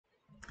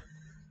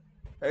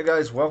Hey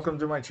guys, welcome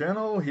to my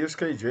channel. Here's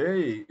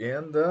KJ,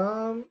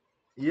 and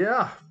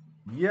yeah,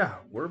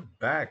 we're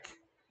back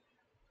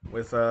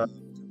with pinball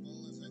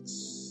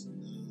FX,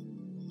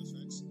 pinball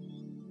FX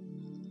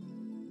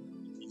on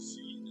PC.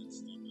 That's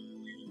the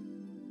early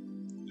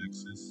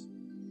access,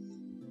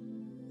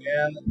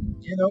 and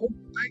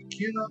I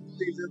cannot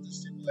believe that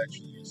this table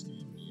actually is to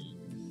be.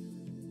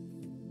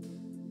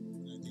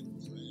 I didn't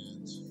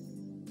plan it.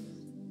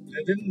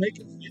 I didn't make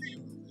a video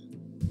of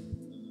it,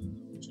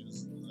 which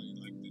is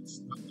like that's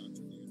not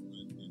today,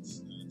 but it's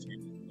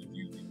table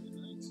review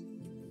night.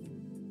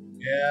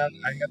 And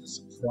I had a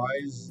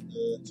surprise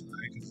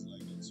tonight because I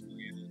got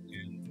spaghetti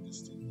and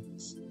this thing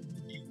looks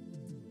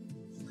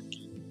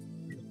freaking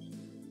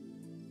incredible.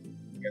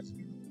 You guys are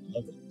gonna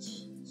love it.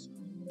 So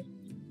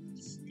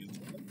let's get to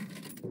it.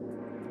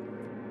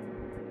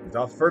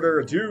 Without further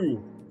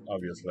ado,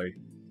 obviously,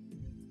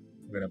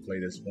 we're gonna play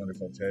this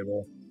wonderful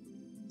table.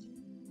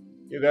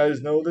 You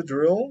guys know the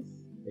drill.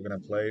 We're gonna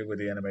play with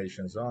the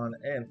animations on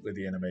and with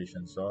the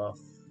animations off.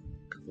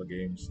 A couple of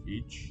games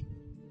each.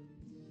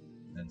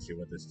 And see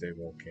what this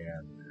table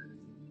can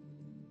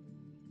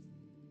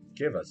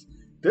give us.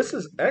 This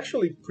is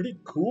actually pretty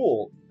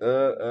cool.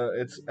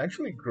 It's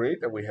actually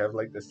great that we have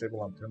like this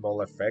table on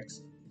Pinball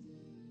FX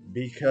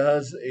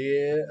because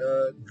a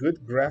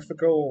good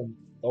graphical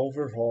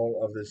overhaul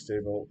of this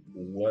table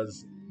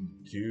was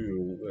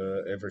due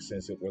ever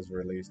since it was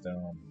released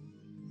on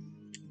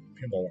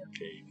Pinball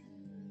Arcade.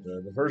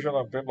 The version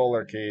of Pinball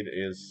Arcade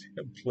is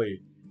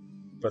simply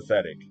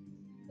pathetic,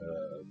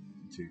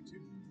 to, to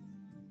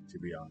to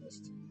be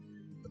honest.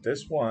 But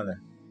this one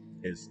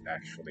is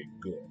actually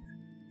good.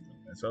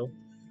 And so,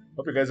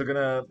 hope you guys are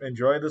gonna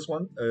enjoy this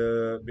one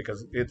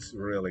because it's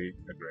really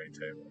a great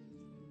table.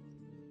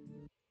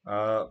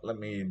 Let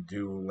me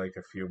do like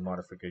a few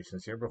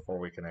modifications here before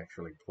we can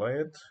actually play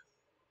it.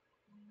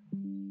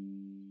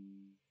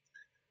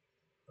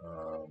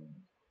 Um,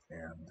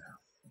 and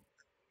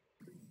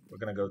we're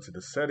gonna go to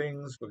the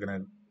settings. We're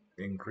gonna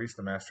increase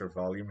the master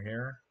volume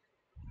here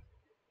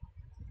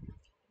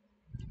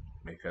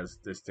because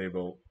this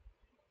table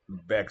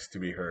begs to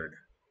be heard.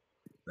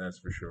 That's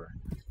for sure.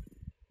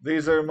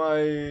 These are my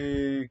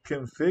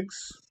configs,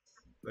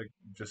 like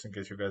just in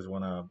case you guys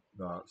wanna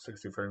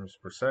 60 frames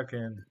per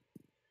second.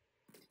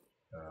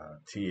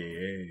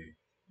 TAA.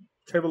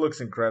 Table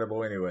looks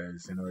incredible,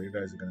 anyways. You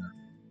guys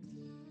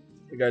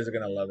are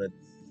gonna love it.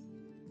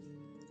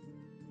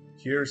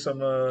 Here's some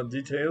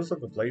details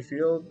of the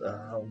playfield.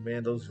 Oh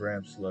man, those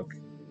ramps look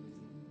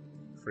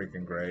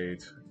freaking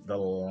great. The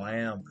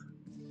lamp,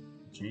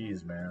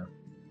 jeez, man,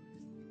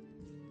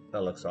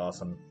 that looks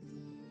awesome.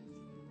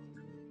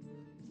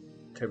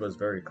 Table is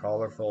very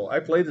colorful. I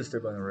played this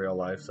table in real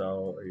life,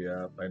 so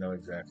yeah, I know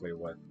exactly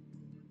what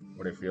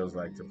it feels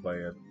like to play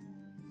it.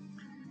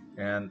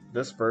 And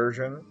this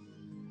version,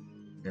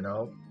 you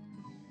know,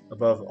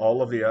 above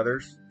all of the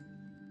others,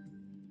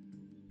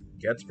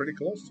 gets pretty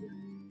close to it.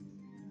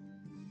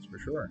 That's for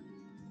sure.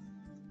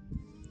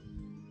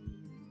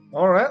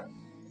 All right,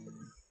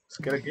 let's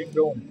get a game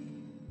going.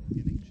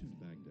 In ancient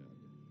Baghdad,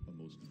 a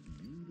most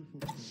beautiful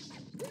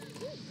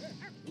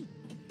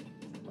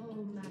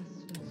Oh,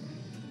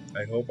 Master,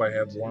 I hope I the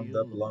have warmed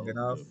up tale long of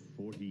enough. the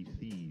 40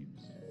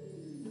 thieves.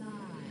 fly on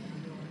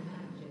your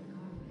magic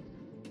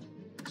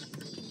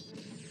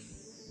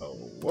Oh,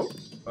 whoa, oh,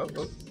 oh.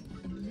 carpet.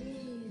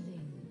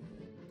 Amazing.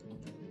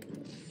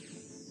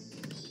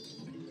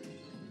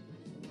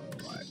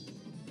 Oh my.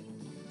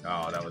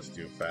 Oh, that was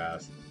too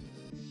fast.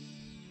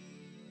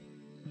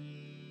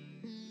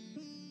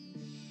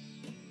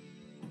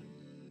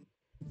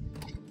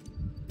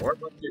 More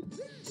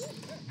buckets.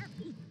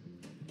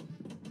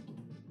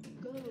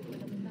 Go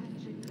with a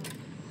magic carpet.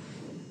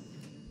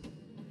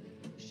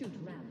 Shoot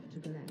ramp to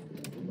collect.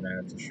 I'm gonna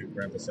have to shoot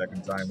ramp a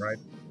second time, right?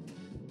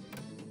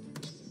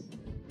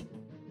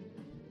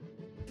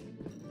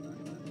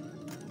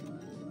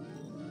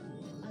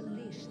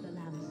 Unleash the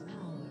lamp's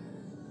power.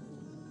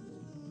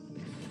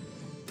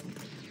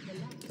 The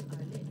lights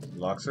are lit.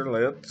 Locks are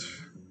lit,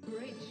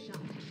 Great shot.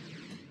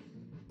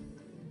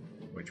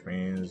 which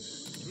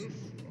means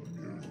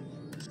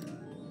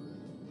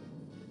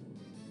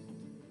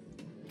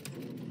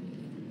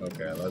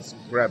okay. Let's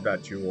grab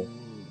that jewel. Of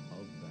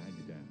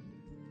Baghdad.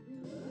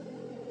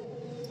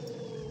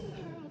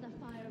 Hurl the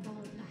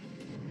fireball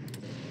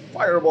back.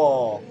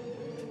 Fireball.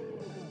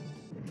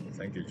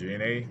 Thank you,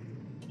 Genie.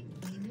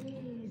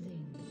 Amazing.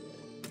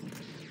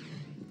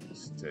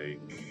 Let's take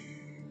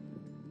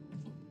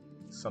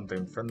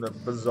something from the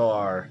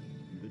bazaar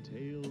The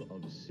tale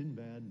of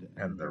Sinbad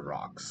and the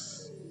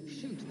rocks.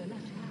 Shoot the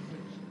left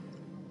passage.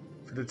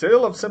 For the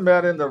tale of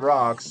Sinbad and the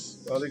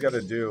rocks, all you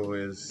gotta do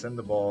is send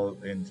the ball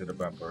into the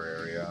bumper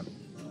area.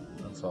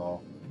 That's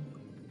all.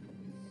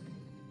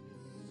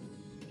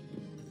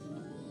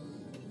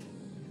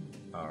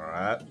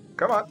 Alright.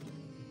 Come on.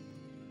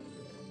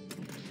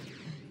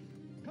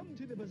 Come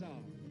to the bazaar.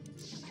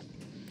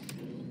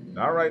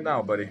 Not right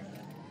now, buddy.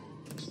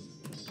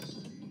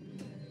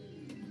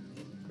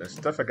 There's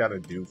stuff I gotta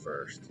do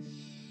first.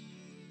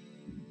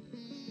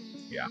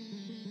 Yeah.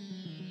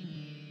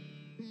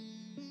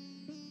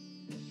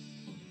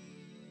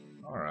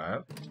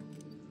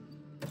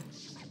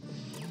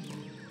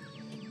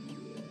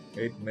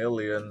 8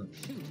 million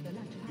Shoot the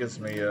left gives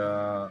me passage.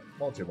 a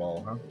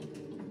multi-ball, huh?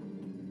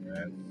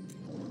 Right.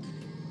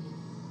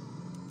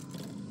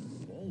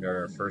 Got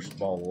our first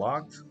ball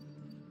locked.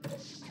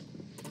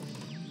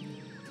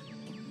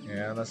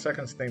 And the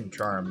second steam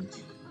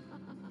charmed.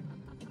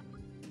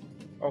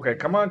 Okay,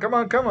 come on, come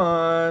on, come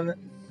on!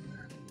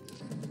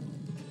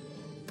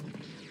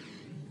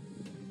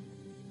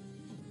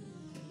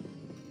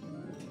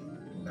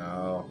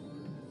 No.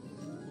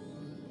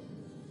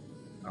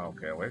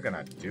 Okay, we're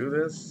gonna do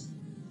this.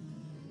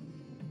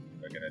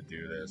 We're gonna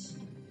do this.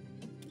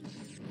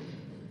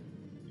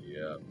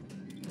 Yep,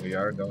 we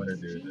are going to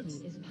This do genie this.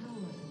 is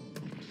powerful.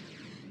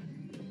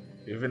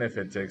 Even if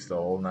it takes the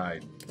whole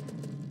night.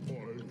 I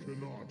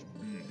cannot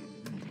be defeated.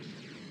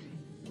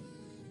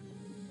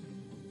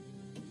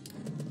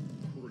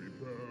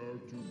 Prepare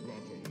to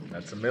battle.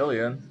 That's a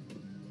million.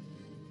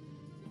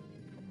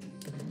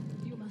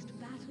 You must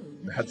battle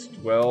the That's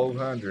genie.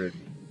 1,200.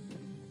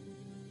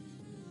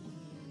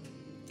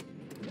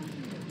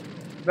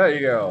 There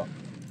you go.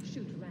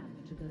 Shoot ramp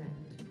to the left.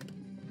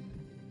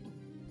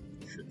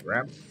 Shoot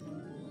ramp.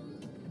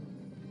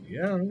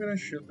 Yeah, I'm gonna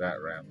shoot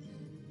that ramp.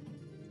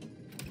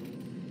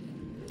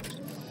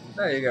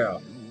 There you go.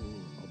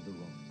 Jewel of the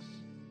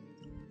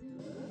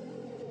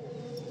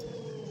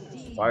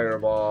rocks.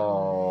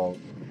 Fireball.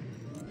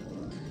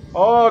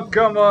 Oh,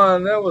 come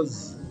on. The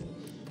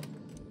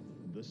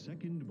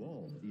second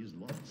ball is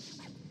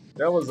lost.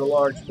 That was a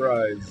large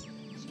prize.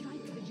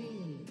 Strike the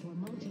genie for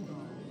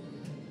multi-ball.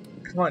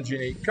 Come on,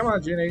 Genie. Come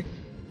on, Genie.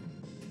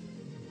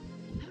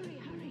 Hurry,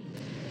 hurry.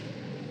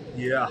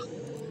 Yeah.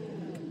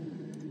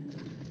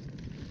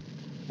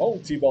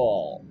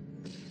 Multi-ball.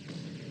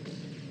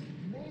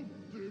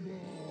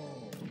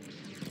 Multi-ball.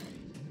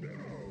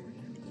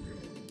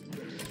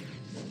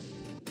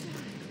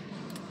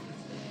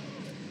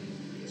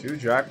 Two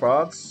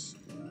jackpots.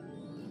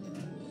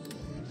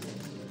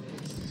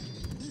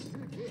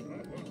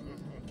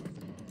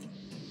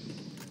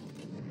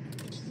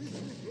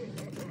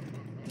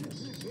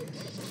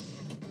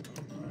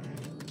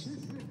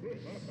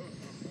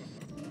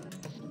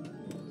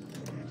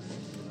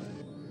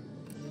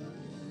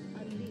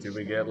 Did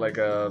we get like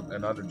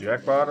another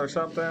jackpot or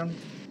something?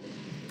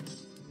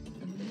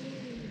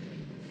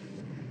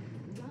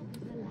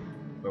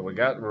 But we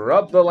got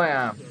Rub the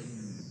Lamp.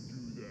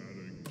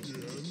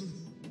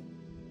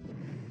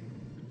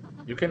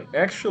 You can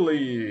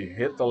actually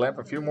hit the lamp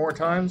a few more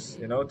times,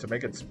 you know, to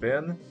make it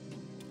spin.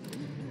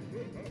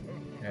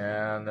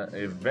 And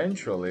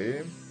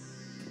eventually,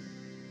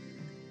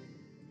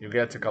 you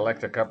get to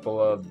collect a couple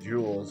of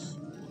jewels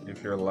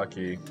if you're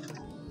lucky.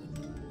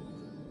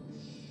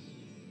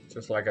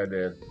 Just like I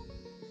did.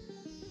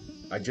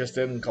 I just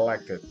didn't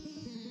collect it.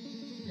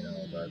 You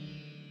know, but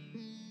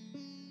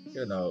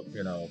you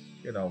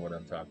know what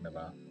I'm talking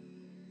about.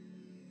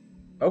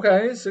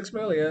 Okay, 6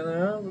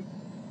 million.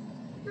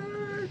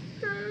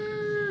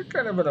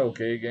 Kind of an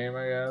okay game,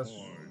 I guess.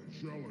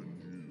 I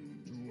challenge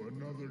you to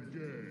another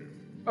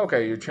game.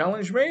 Okay, you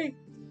challenge me?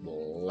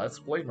 Let's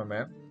play, my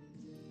man.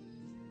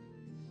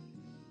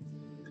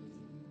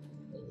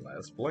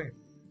 Let's play.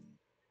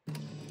 In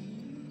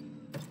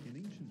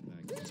ancient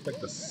Baghdad, Let's make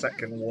the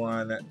second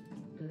one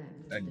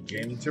a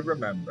game to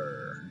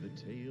remember. the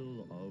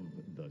tale of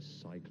the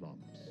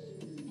Cyclops.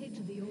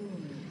 Hit the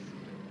oars.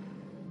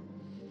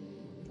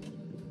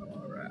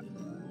 Alright.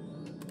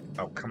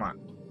 Oh, come on.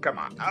 Come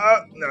on.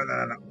 Oh,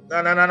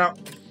 no.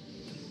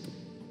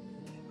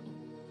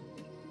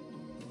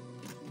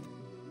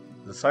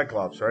 The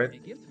Cyclops, right? A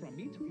gift from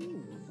me to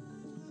you.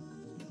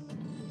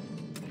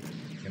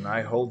 Can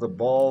I hold the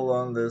ball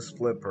on this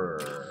flipper?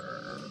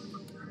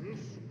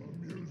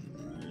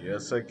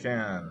 Yes, I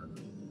can.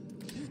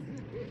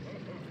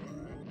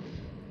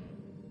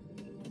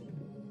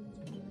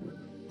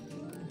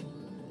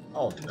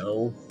 Oh,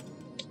 no.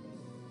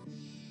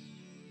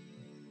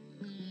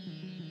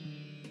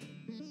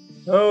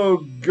 Oh,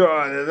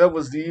 God. That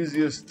was the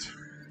easiest.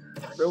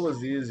 That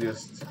was the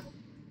easiest.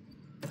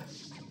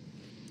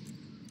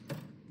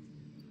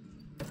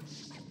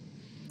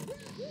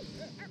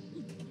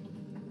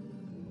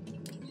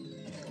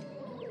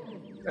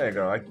 There you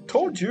go. I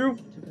told you.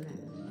 To the left.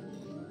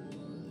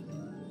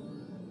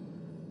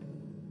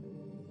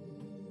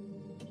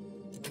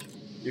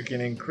 You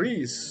can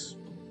increase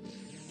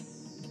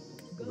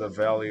the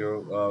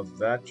value of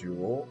that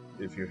jewel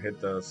if you hit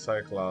the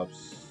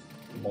Cyclops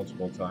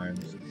multiple times.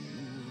 The jewel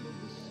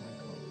of the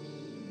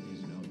Cyclops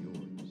is now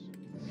yours.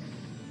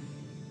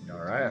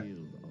 Alright.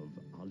 Tale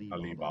of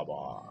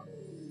Alibaba.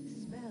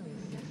 Spell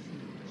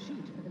sesame.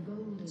 Shoot for the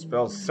golden.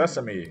 Spell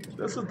Sesame.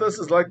 This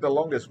is like the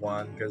longest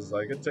one because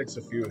like it takes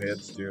a few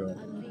hits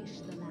Unleash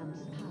the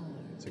lamp's power.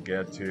 to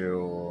get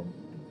to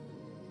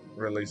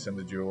releasing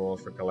the jewel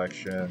for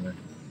collection.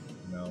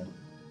 You know,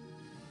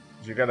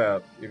 you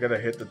gotta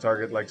hit the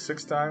target like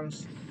 6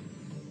 times,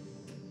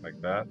 like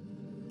that.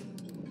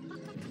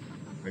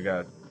 We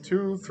got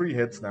 3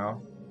 hits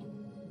now,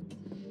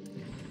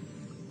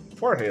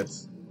 4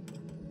 hits,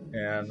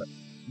 and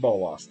ball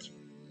lost.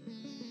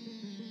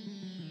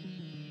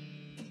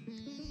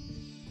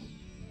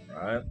 All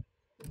right.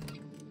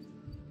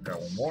 Got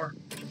one more.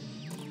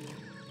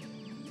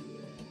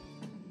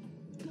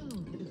 Go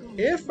for the gold.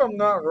 If I'm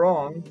not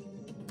wrong,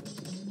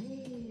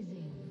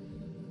 Amazing.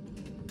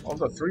 all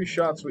the 3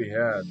 shots we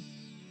had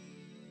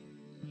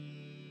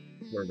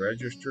were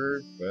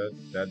registered, but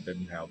that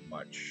didn't help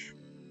much.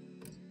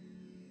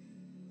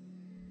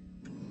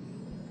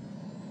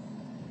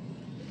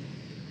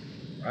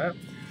 Right?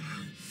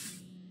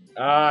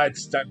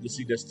 It's time to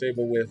see this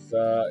table with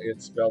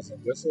its bells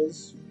and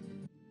whistles.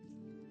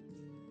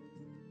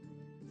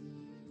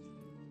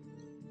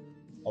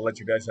 I'll let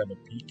you guys have a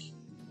peek.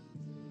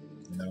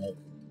 You know,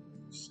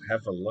 just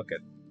have a look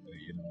at,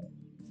 you know,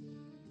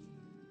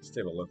 this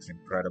table looks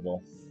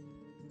incredible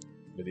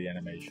with the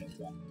animations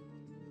on it.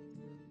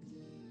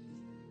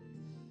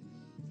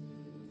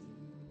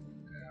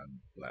 And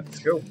let's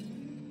go.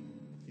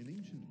 In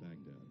ancient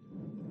Baghdad,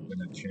 I'm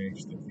gonna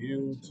change the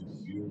view to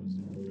view was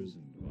mode.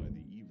 imprisoned by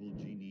the evil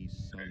genie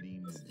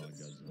Salim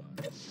Bagazan.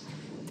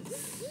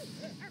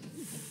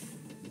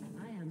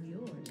 I am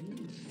yours.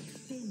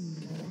 Spin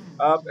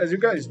the lamp. As you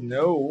guys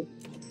know,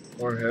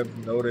 or have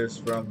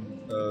noticed from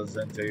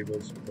Zen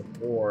tables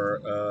before,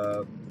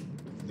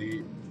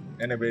 the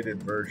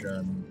animated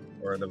version,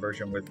 or the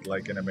version with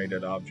like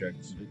animated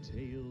objects, The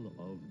tale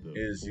of the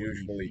is 40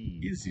 usually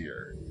thieves.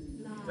 easier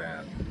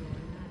than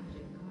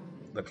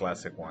the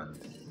classic one.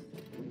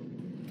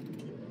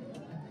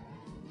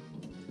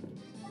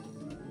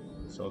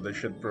 So they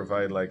should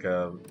provide like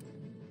a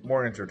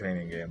more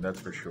entertaining game, that's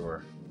for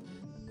sure.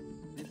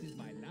 This is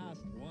my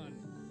last one.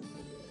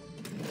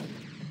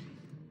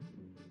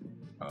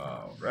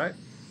 Alright.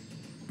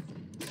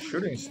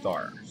 Shooting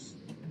stars.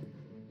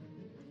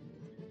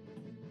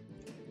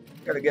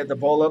 Gotta get the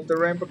ball up the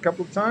ramp a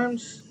couple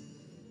times.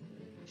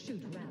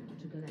 Shoot ramp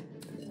to the left.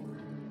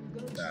 Go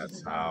to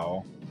That's the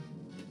how.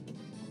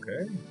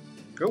 Okay.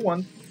 Good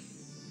one.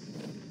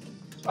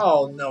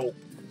 Oh no.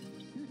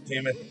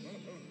 Damn it.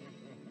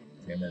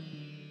 Damn it.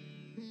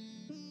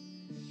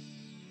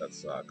 That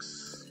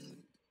sucks.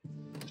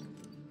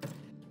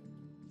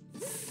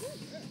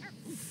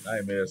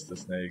 I missed the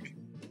snake.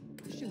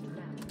 Shoot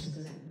ramp to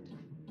the left.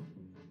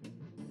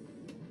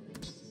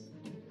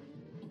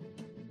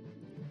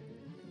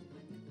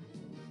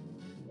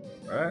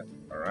 Alright.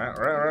 Alright.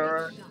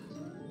 Great shot.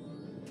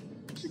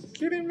 You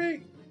kidding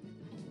me?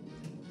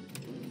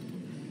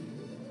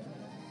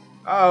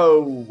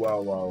 Oh,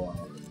 wow.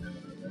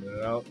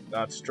 No,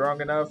 not strong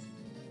enough.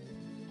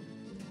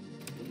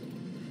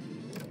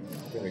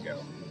 Here we go.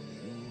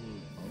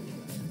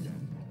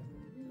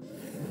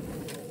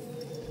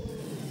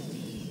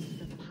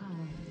 The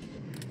power.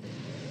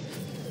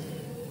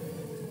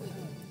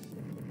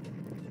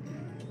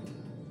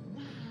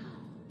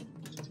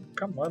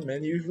 Come on,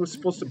 man. You were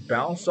supposed to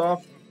bounce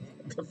off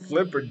the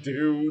flipper,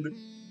 dude.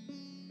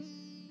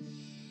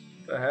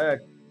 What the heck?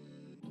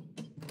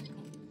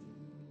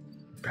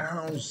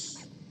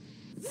 Bounce.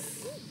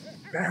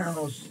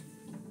 Bounce.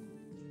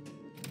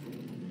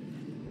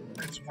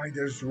 That's why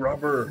there's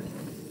rubber.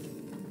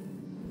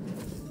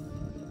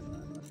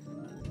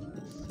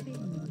 Spin the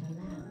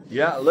lamp.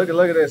 Yeah, look at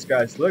this,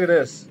 guys. Look at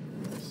this.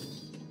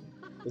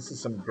 This is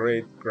some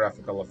great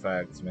graphical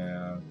effects,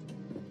 man.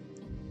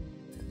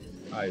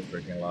 I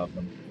freaking love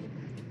them.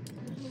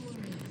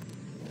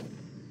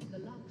 The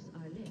locks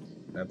are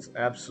lit. That's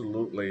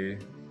absolutely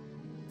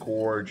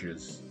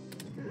gorgeous.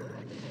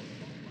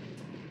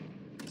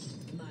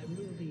 My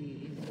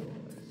ruby is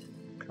yours.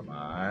 Come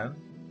on.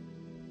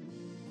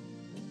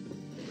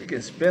 We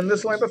can spin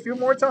this lamp a few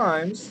more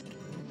times.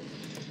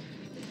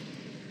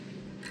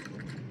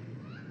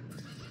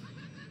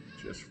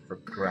 Just for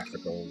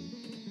graphical.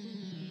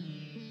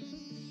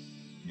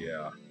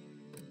 Yeah.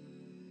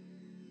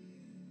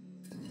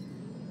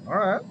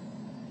 Alright.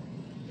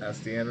 That's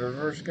the end of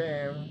the first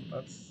game.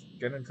 Let's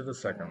get into the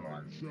second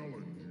one.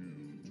 Challenge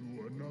you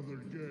to another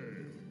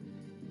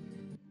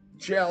game.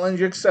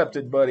 Challenge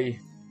accepted, buddy.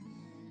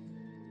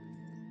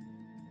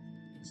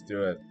 Let's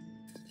do it.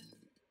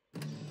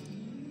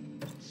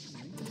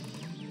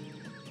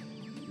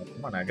 Oh,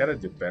 come on, I gotta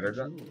do better.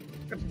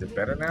 Gotta do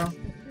better now. The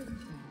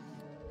princess.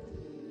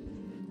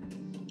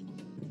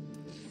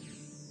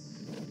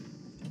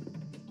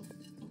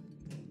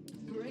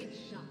 Great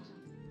shot.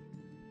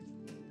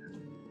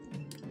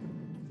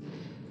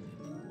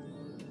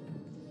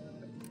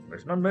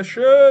 Where's my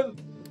mission?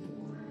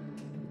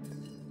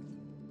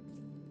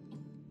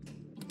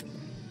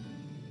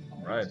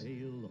 Alright.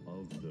 Tale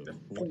of the The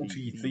 40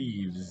 40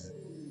 thieves.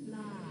 Fly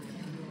on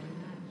your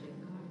magic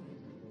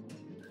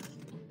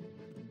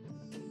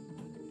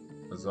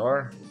carpet.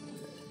 Bazaar.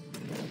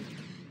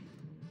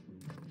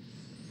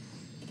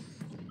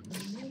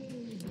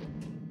 Amazing.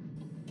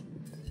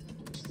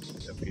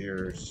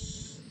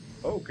 Appears.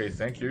 Okay,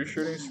 thank you,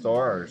 shooting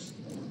stars.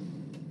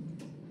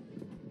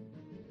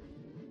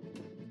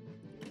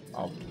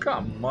 Oh,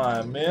 come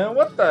on, man.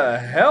 What the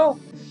hell?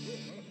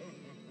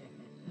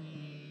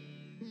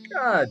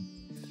 God.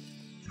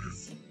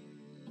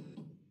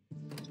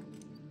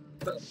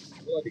 The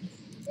bloody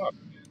fuck,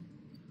 man.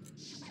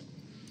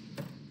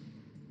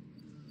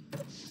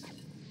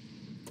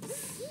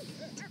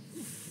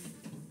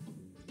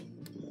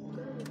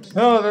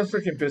 Oh, that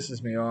freaking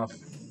pisses me off.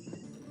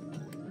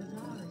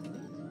 Bazaar is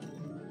lit.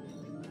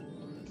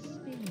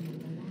 Spin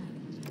the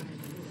lamp to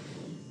light a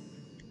wish.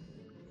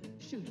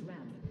 Shoot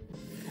ramp.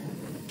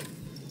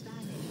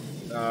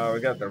 Vanish. We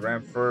got the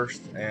ramp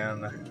first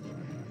and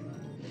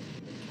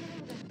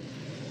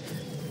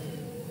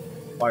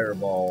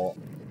fireball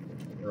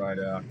right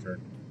after.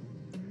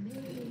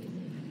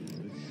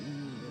 Amazing.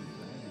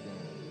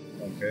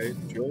 Okay,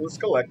 jewel is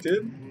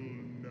collected. You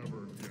will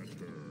never get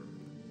her.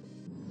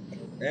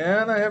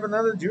 And I have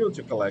another jewel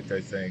to collect,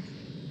 I think.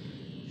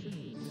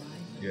 Tree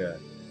rising. Yeah,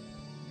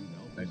 You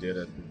now I did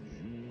it. possess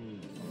the jewel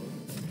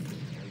of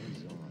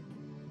Arizon.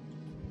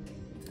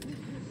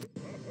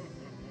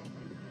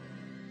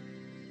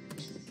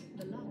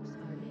 The locks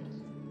are lit.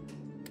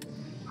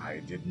 I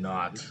did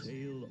not. The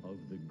tale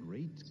of the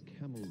great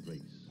camel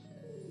race.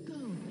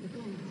 Go for the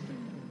gold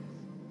symbols.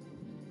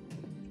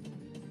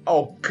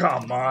 Oh,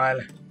 come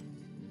on.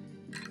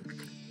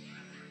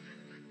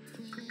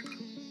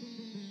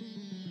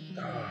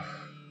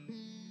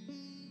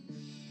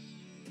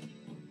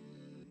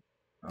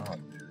 Oh,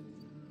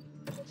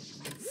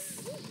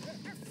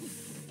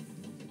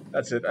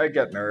 that's it. I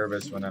get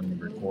nervous when I'm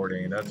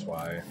recording. That's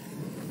why.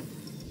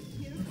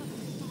 Here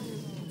comes the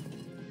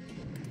fireball.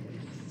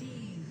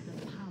 Seize the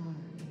power.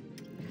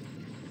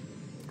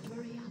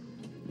 Hurry up.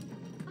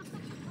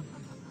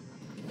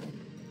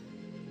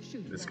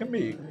 Shoot This ramp can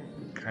be to the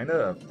left. kind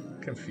of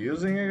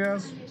confusing, I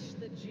guess. Banish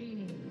the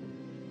genie.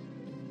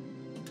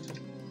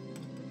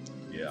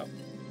 Yeah.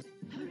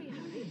 Hurry,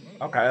 hurry.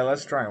 Okay,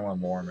 let's try one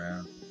more,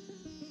 man.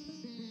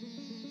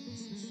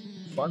 This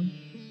is fun,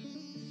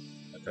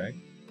 I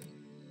think.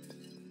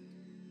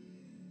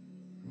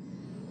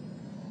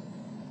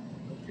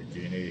 Okay,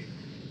 Genie.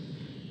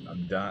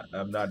 I'm done.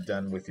 I'm not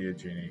done with you,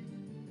 Genie.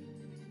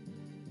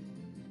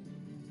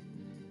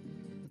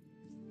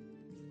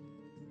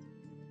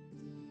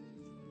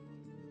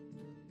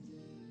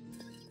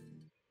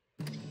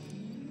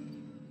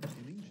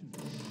 In ancient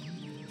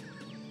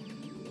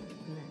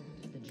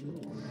Left the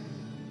jewels.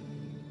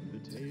 the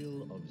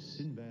tale of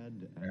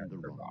Sinbad and the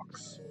rocks.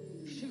 Rocks.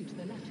 Shoot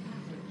the left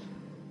passage.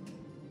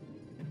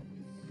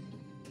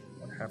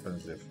 What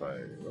happens if I...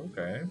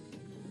 Okay.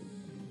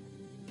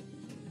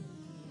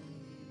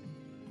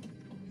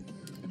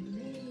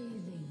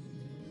 Amazing.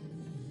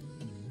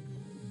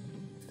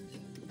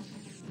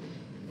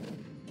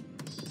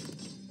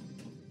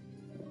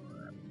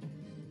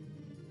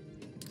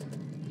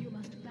 You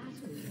must battle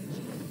the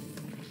genie.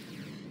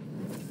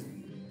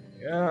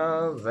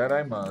 Yeah, that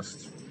I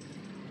must.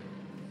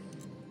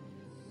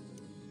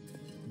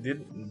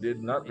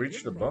 Did not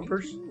reach the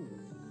bumpers?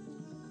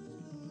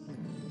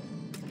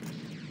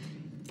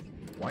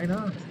 Why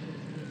not?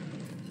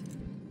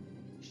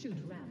 Shoot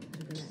ramp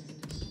to the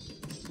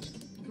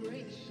left.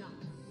 Great shot.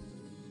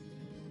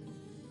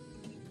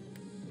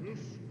 This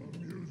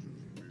amuses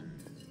me.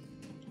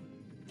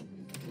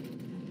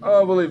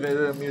 Oh, believe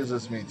it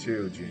amuses me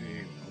too,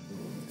 Genie.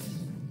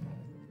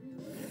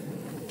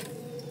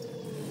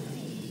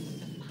 Seize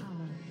the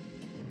power.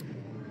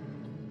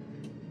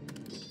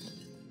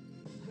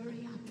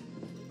 Hurry up.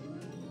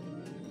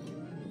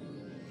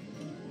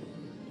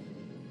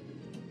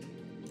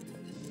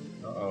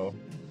 Uh-oh.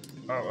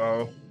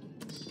 Uh-oh.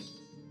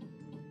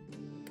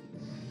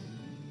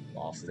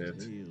 Lost The it.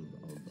 tale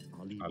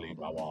of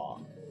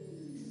Alibaba.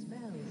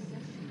 Spell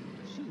session.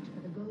 Shoot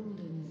for the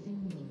golden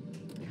symbol.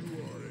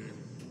 You are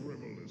a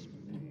frivolous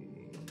fool.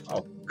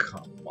 Oh,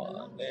 come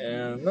on,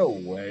 man. No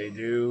way,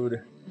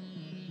 dude.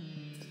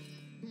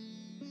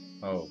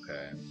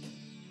 Okay.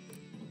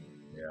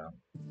 Yeah.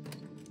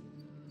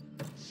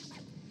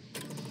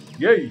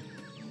 Yay!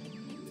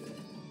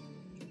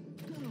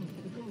 Go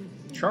for the gold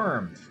symbol.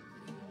 Charmed.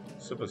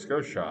 Super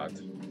skill shot.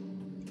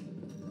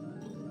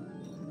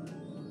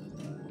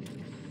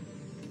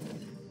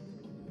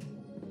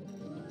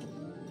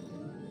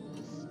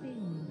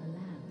 Spin the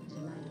lamp to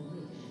light a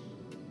wish.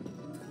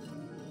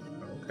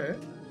 Okay.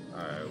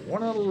 I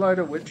want to light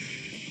a witch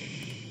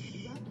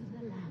Rub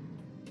the lamp.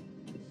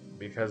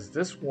 because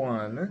this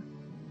one.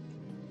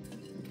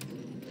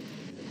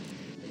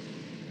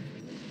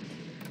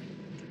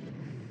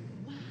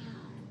 Wow.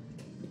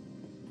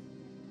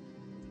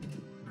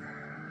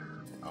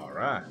 All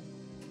right.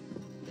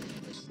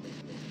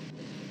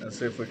 Let's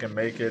see if we can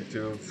make it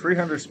to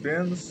 300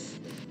 spins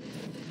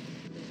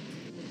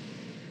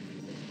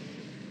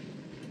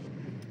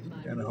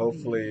My and ruby.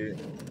 hopefully.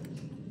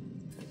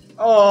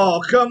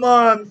 Oh, come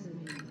on!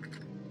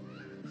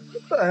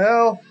 What the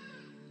hell?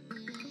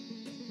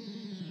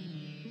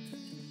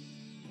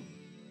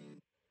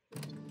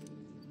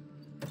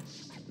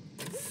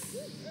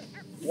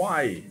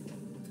 Why?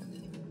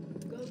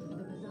 Go for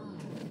the bazaar.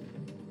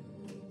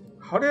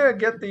 How did I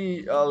get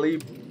the Ali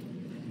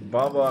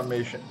Baba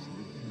mission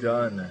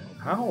done?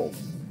 How?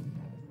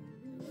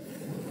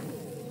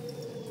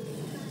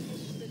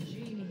 Banish the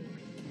genie.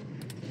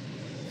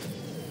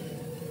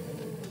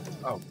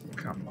 Oh,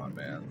 come on,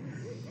 man.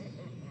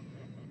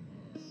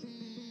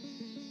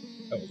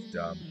 That was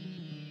dumb.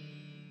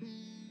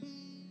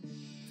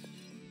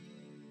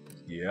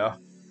 Yeah.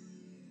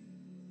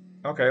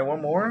 Okay,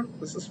 one more.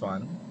 This is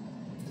fun.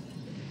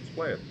 Let's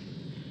play it.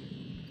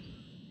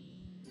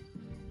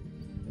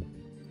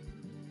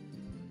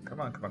 Come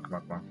on, come on, come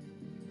on, come on.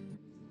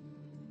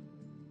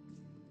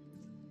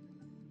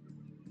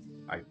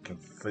 I can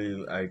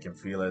feel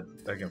it.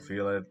 I can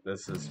feel it.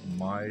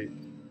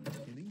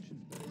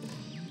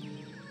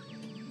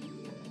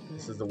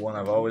 This is the one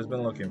I've always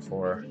been looking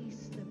for.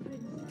 Release the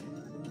princess.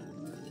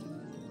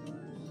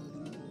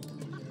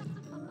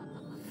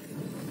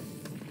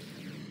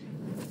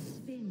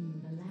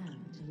 Spin the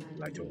lamp to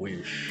Like a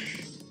wish.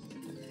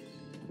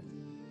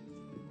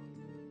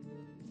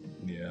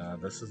 Yeah,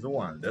 this is the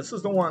one. This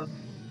is the one.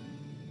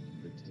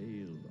 The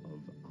tale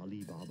of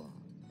Ali Baba.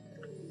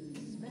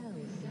 Spell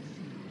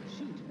Sesame.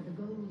 Shoot for the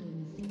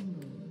golden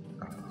symbol.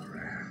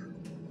 Alright.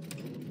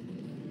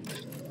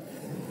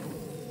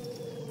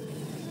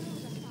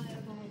 The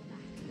fireball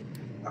back.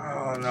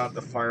 Oh, not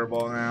the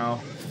fireball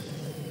now.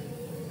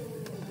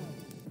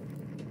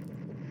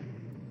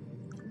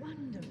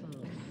 Wonderful.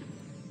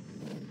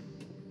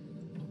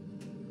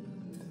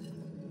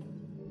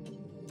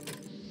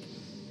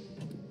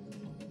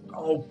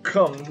 Oh,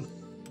 come.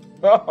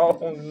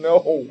 Oh,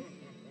 no.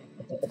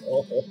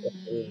 Oh,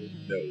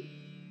 no.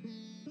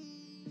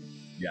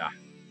 Yeah.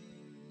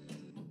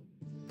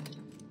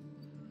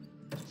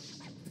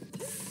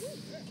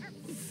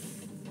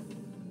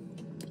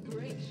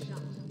 Great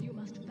shot. You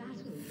must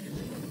battle.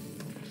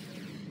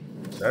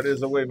 That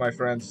is the way, my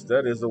friends.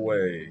 That is the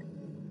way.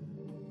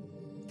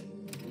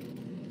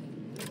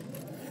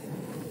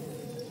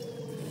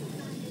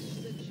 Banish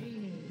the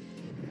genie.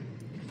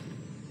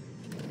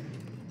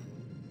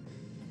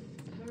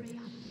 Hurry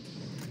up.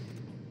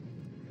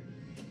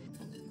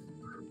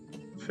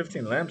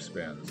 15 lamp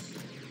spins.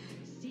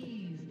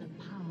 Seize the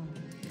power.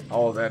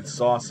 Oh, that's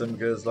awesome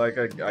because like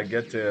I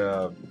get to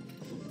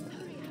Hurry,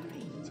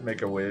 hurry.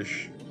 make a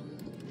wish.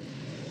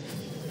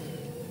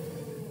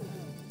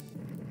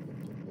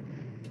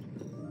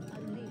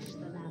 Unleash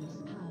the lamp's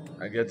power.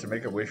 I get to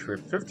make a wish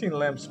with 15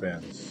 lamp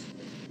spins.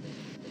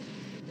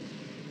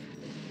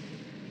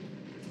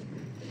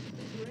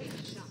 Great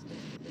shot.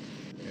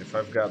 If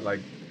I've got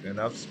like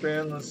enough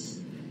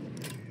spins. Spin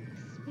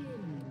the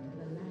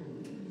lamp.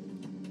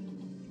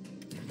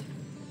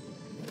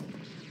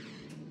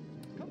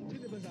 Come to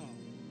the bazaar.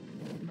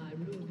 My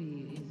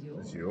ruby is yours.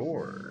 It's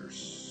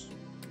yours.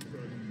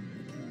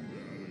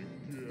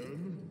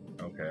 Again?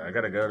 Okay, I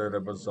gotta go to the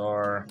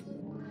bazaar.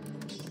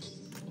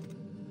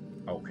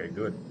 Okay,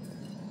 good.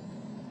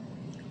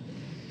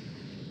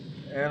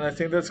 And I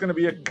think that's gonna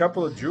be a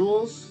couple of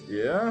jewels. Yeah.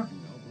 You now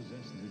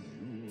possess the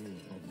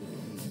jewel of the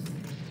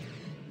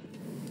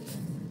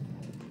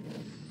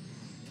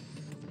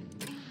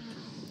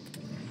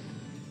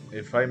queen.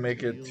 If I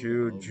make it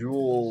to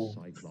jewel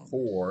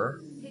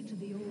 4. Hit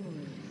the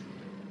oars.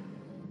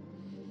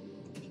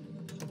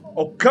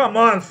 Oh, come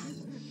on!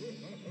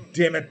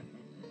 Damn it.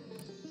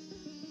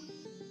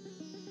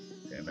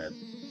 Damn it.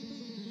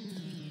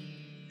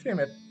 Damn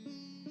it.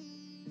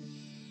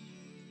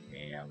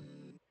 Damn.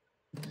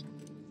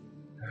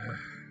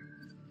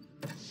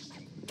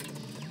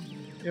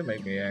 You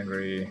make me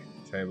angry,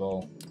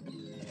 table.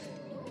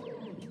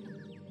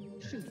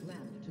 Shoot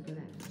lamp to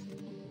collect.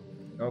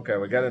 Okay,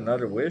 we got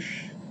another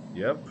wish.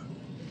 Yep.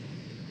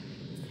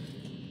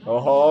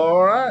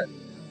 Alright.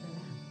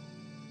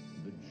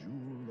 The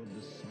jewel of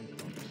the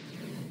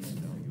Cyclops is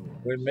now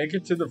yours. We make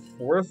it to the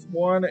 4th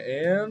one,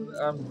 and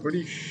I'm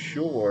pretty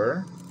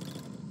sure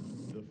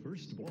The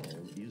first ball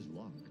is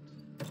locked.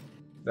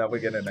 that we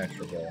get an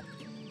extra ball.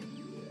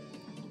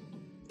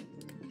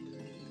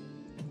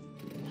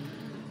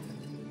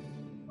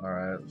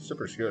 Alright,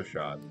 super skill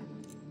shot.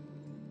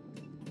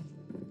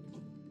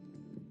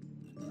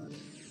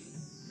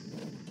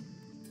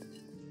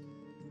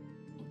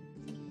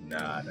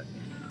 Nada.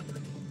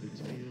 The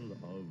tale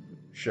of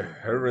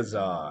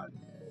Scheherazade.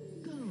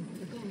 Go for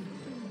the gold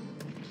symbol.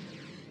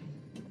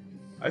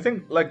 I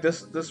think like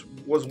this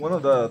was one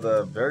of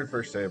the very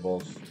first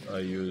tables I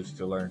used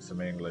to learn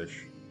some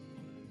English.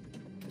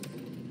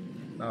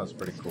 That was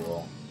pretty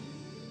cool.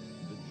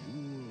 the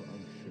jewel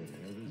of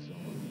Scheherazade is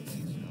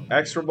now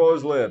Extra bow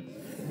is lit. The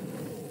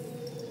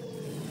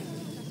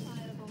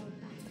fireball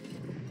back.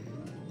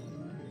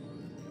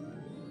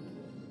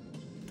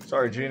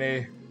 Sorry,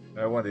 Genie.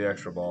 I want the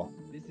extra ball.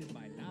 This is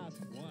my last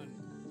one.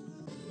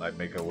 I'd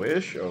make a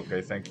wish.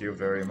 Okay, thank you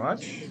very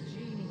much. The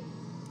genie.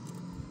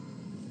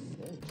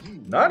 all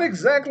two. Not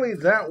exactly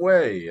that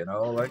way, you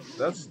know. Like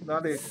that's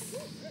not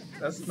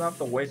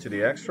the way to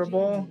the extra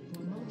ball.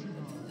 For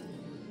multi-ball.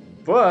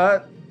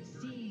 But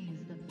Seize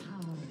the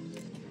power.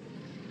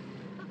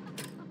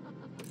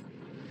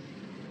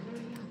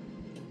 Hurry up.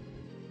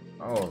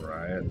 all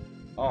right,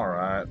 all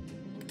right,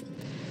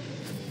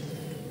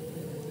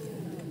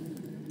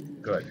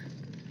 good.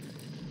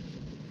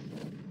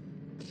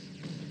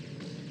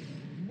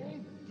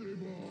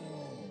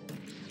 Multi-ball!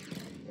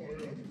 I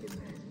am the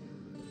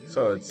master.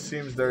 So it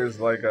seems there's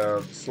like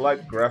a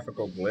slight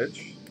graphical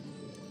glitch.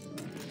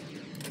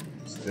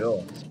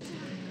 Still.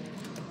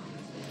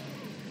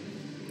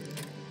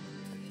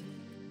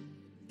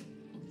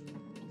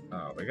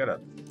 Oh, we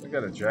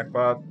got a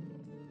jackpot.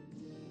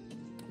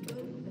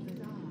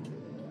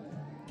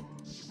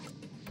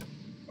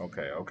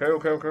 Okay.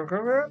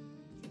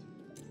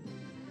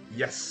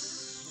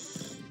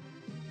 Yes.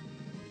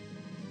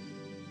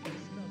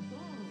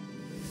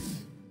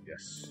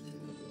 Yes.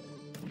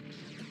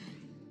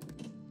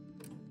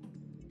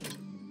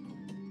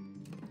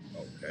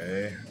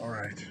 Okay. All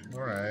right.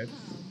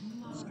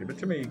 Just give it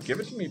to me. Give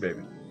it to me,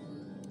 baby.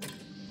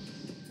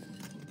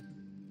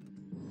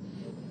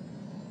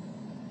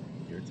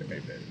 Give it to me,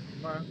 baby.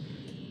 Come on.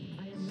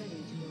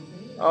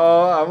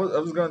 Oh, I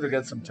was going to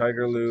get some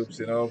tiger loops,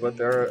 you know,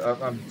 but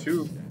I'm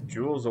 2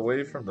 jewels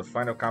away from the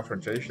final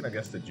confrontation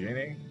against the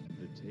genie.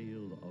 The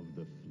tale of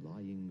the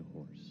flying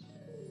horse.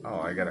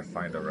 Oh, I gotta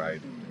find the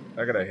right.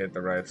 I gotta hit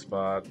the right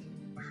spot.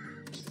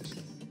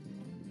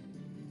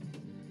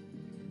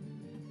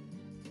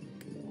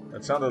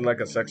 That sounded like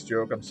a sex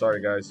joke. I'm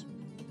sorry, guys.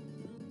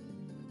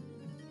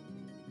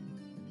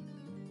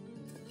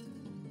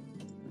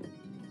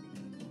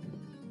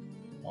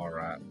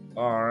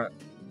 Alright.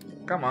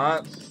 Come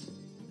on.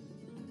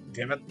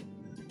 Damn it.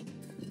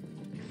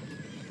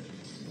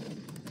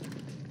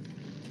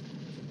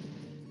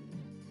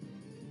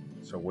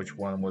 So which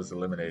one was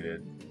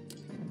eliminated?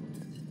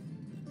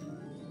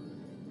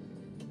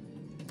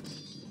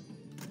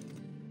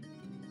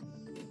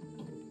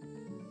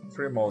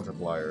 Three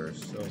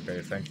multipliers.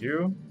 Okay, thank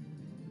you.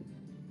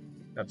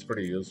 That's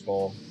pretty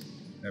useful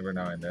every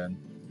now and then.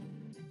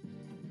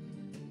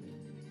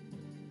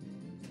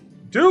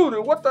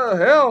 Dude, what the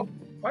hell?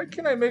 Why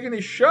can't I make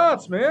any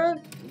shots,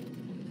 man?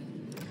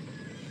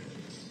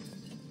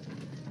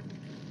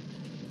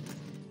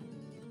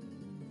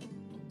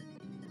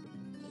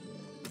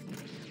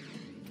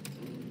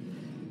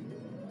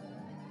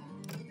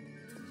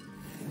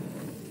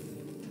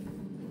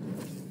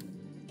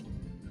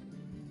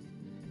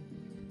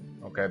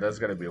 Okay, that's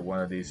gonna be one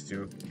of these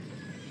two.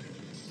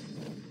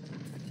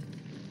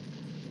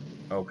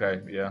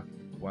 Okay, yeah.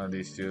 One of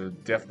these two.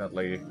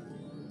 Definitely. Try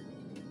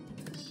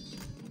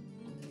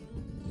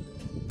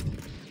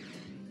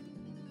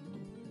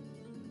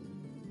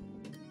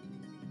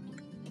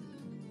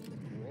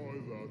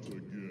that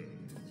again.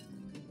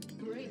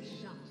 Great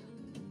shot.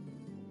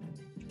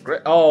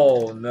 Great.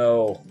 Oh,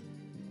 no.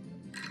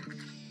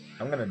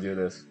 I'm gonna do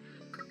this.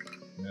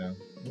 Yeah,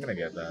 I'm gonna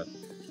get that.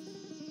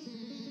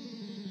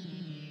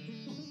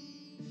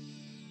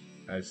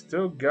 I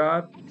still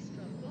got...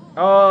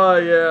 Oh,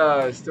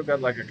 yeah, I still got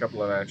like a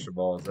couple of extra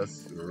balls.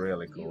 That's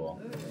really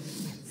cool.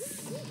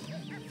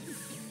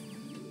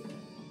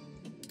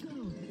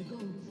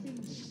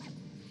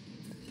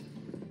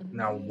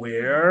 Now,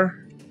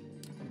 where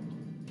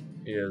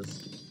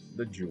is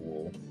the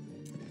jewel?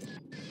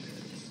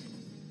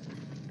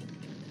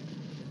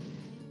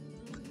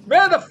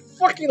 Man, the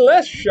fucking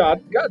last shot!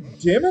 God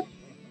damn it!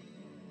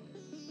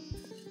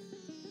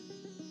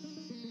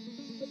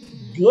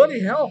 Bloody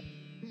hell!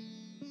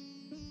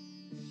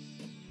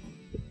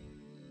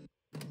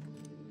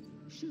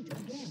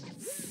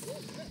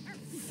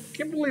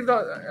 I can't believe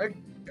that.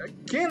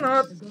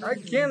 I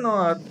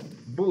cannot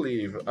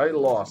believe I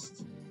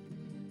lost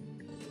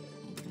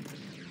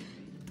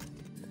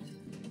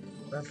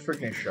that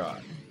freaking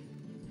shot.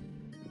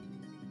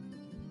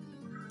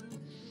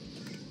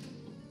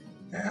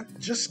 Man,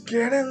 just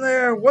get in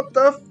there. What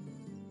the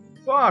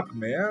fuck,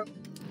 man?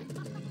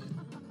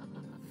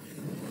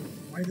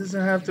 Why does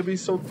it have to be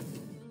so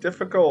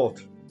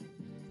difficult?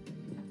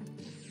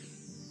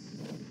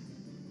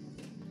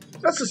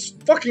 That's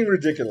just fucking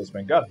ridiculous,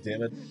 man. God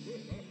damn it.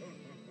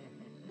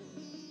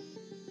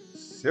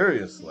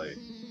 Seriously.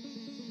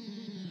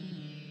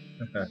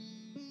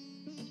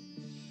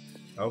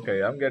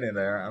 Okay, I'm getting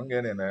there. I'm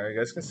getting there. You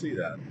guys can see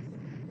that.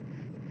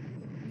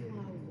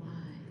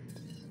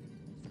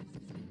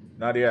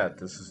 Not yet.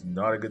 This is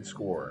not a good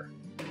score.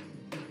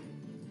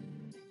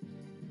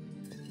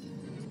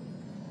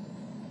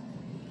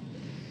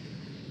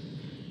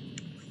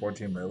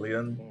 $14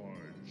 million. I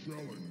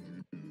challenge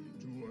you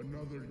to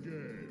another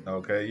game.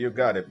 Okay, you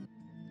got it.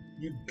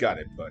 You got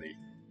it, buddy.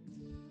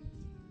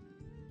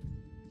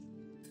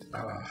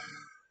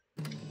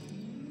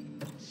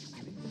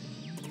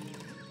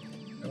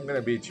 I'm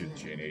gonna beat you,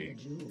 Genie.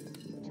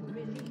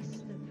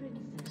 Release the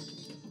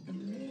princess.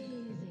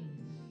 Amazing.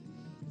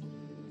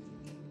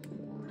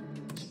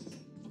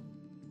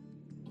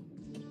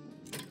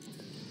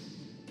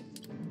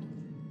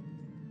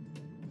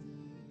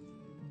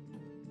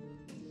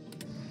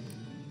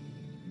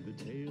 The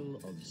tale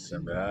of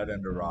Sinbad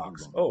and the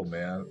Rocks. Oh,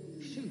 man.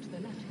 Shoot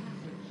the left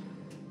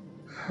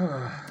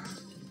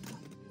passage.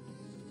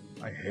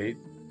 I hate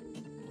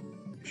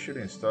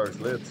shooting stars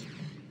lit.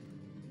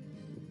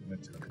 What am I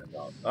talking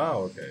about?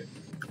 Oh, okay.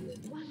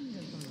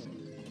 Wonderful.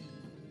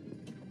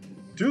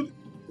 Dude,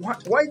 why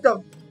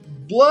the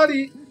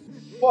bloody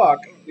fuck?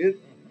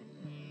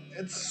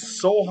 It's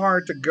so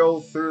hard to go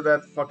through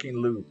that fucking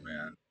loop,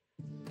 man.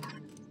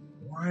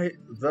 Why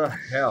the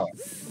hell?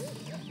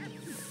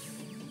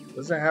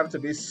 Does it have to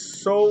be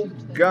so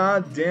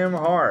goddamn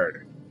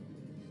hard?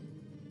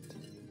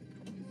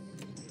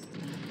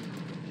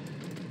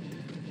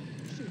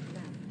 Shoot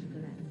that.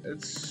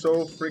 It's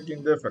so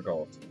freaking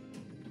difficult.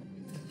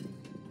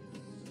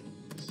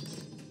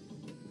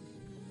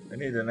 I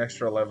need an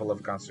extra level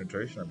of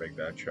concentration to make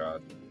that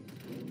shot.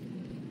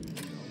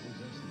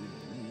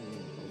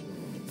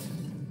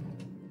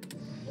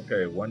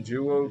 Okay, one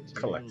jewel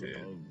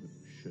collected.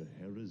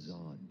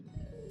 Scheherazade.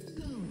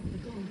 Go for the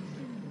gold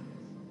symbols.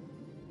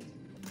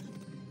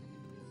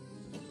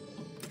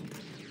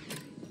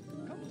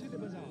 Come to the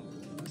bazaar.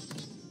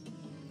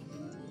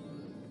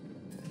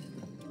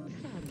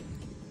 Sun.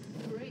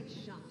 Great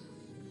shot.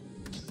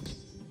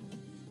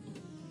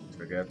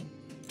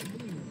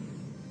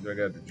 Do I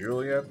get the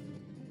jewel yet?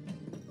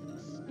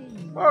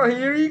 Spin. Oh,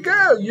 here you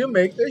go! You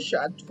make the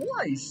shot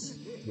twice!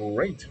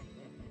 Great.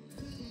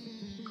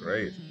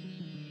 Great.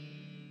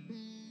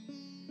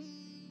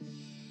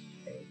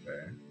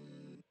 Okay.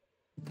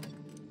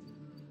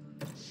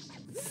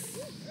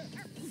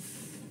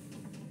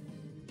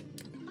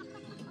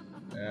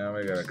 Yeah,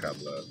 we got a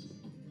couple of...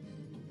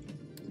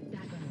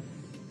 Dagger.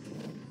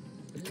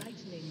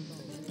 Lightning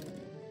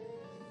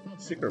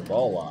bolt. Secret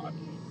ball lock.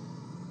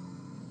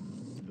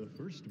 The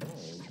first ball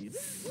is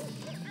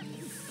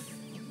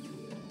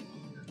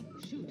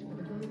Shoot for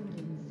the golden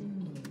symbols.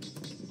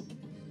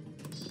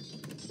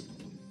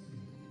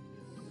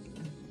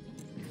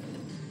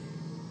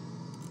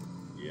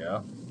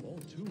 Yeah, ball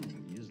 2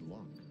 is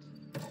locked.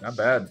 not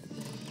bad.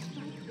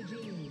 Strike the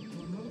jewel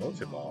for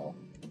Multi-ball.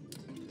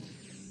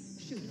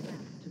 Shoot wrap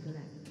to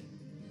collect.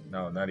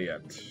 No, not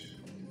yet.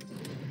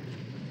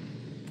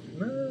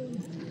 No.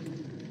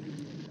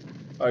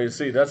 Oh, you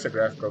see, that's a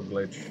graphical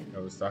glitch I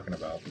was talking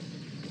about.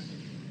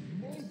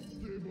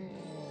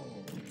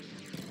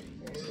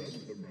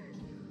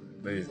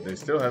 They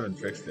still haven't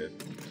fixed it.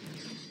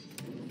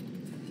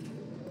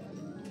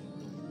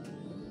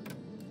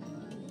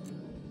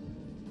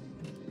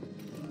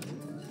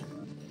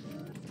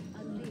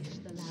 Unleash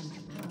the lamp's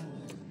power.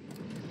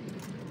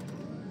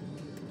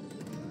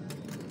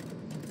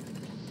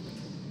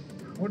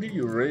 How do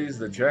you raise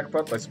the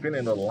jackpot by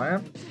spinning the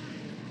lamp?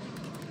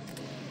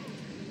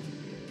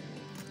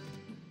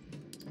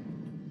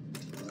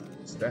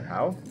 Is that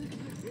how?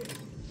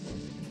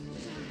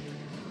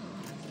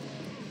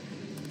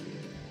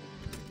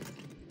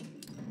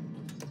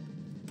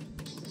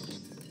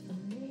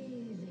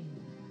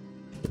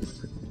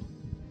 Amazing.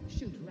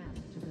 Shoot wrap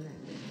to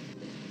collect.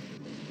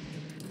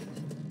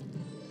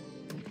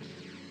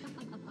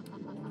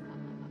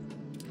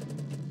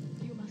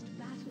 You must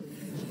battle.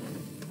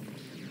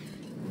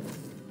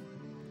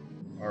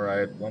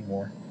 Alright, one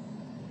more.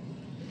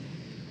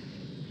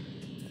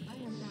 I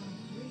am now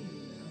free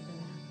of the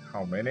lamp.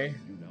 How many?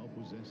 You now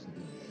possess the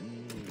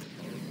jewel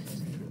of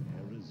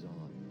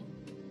Scheherazade.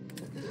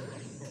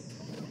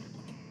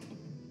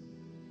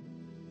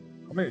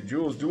 How many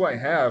jewels do I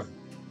have?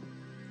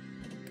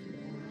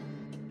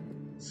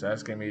 It's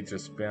asking me to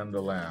spin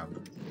the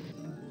lamp.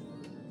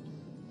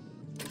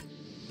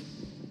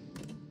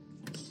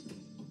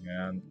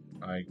 And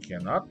I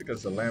cannot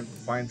because the lamp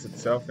finds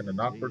itself in an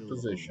awkward Tale of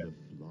position.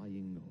 the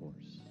flying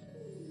horse.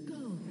 Go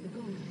for the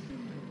gold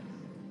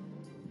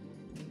symbols.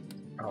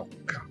 Oh,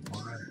 come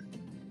on.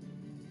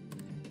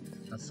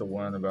 That's the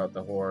one about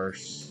the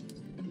horse.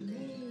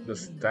 The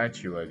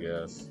statue, I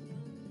guess.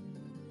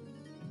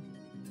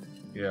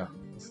 Yeah,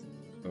 it's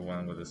the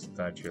one with the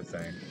statue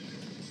thing.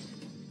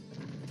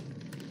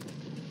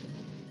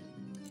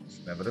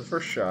 It's never the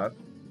first shot.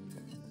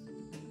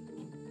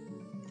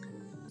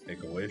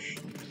 Take a wish.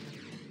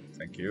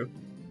 Thank you.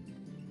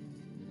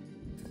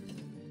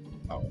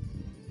 Oh,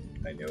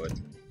 I knew it.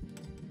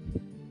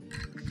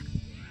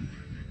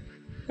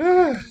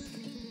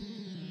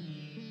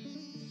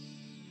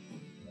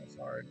 That's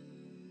hard.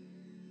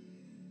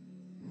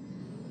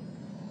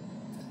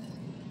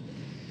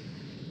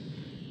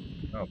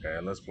 Okay,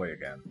 let's play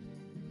again.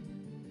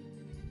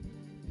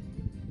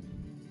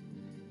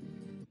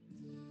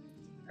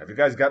 Have you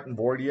guys gotten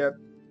bored yet?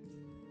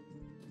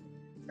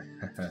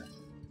 Collect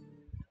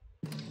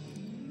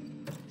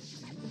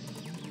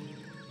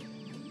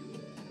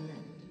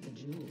the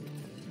jewel.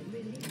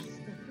 Release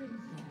the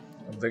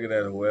princess. I'm thinking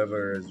that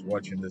whoever is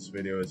watching this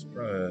video has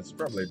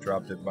probably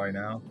dropped it by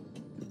now.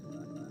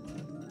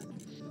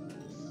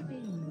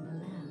 Spin the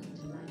lamp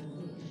to light a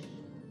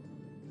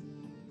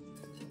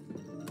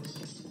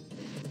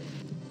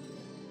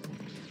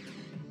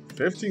wish.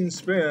 15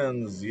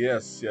 spins.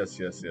 Yes, yes,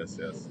 yes, yes,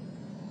 yes.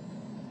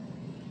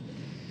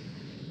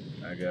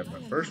 I got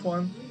my first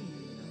one.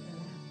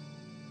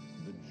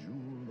 The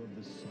jewel of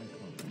the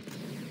Cyclops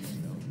is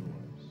now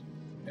yours.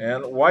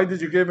 And why did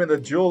you give me the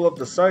jewel of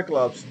the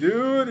Cyclops?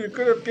 Dude, you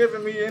could have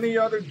given me any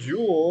other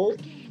jewel.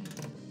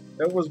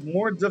 That was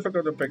more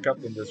difficult to pick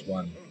up than this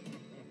one.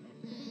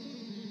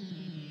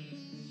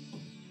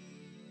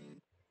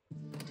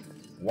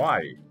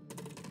 Why?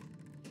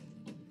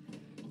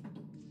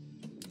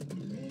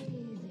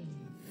 Amazing.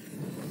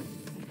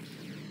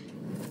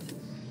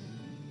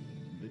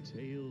 The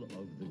tale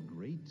of the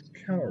great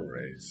Counter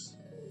race.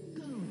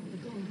 Go for the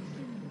gold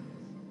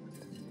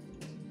symbols.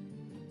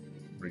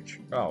 Reach.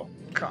 Oh,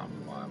 come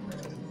on, man.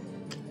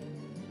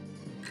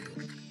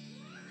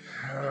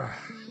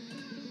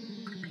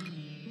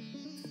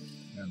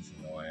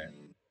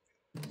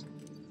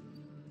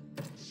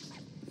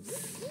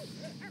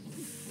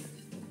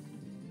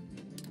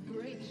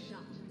 Great shot.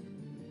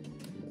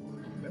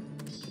 Yep.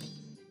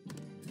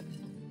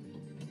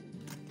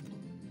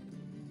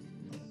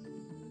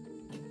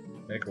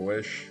 Make a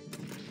wish.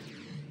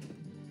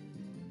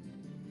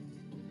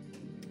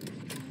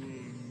 You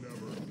will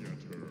never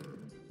get her.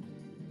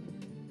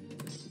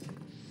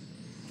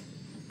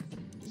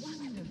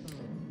 Wonderful.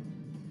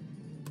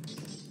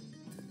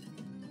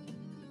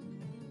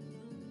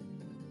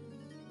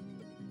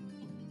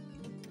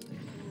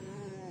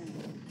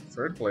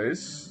 Third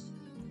place.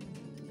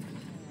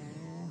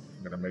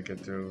 I'm gonna make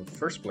it to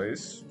first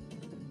place.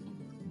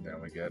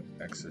 Then we get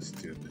access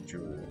to the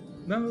jewel.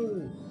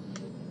 No!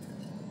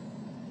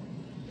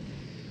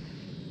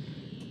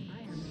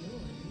 I am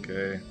yours.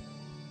 Okay.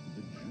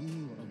 The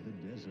jewel of the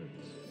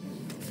deserts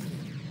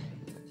is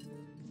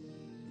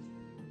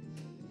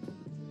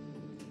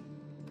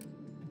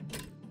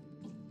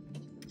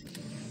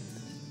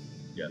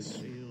Yes. the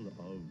tale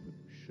of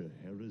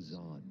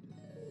Scheherazade.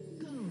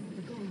 Go for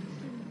the gold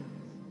symbols.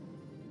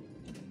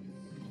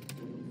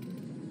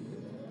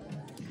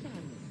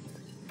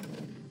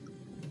 Sun.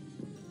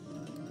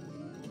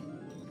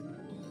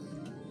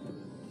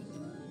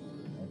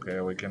 Okay,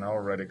 we can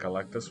already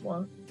collect this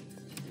one.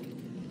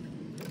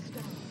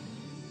 Star.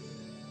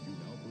 You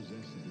now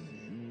possess the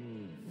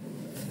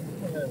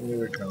jewel. And here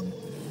we come.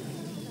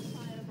 The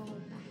fireball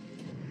back.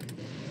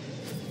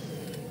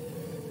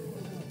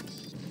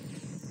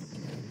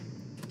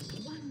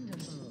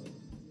 Wonderful.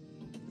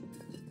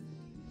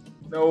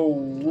 No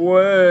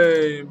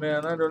way,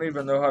 man. I don't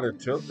even know how to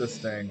tilt this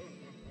thing.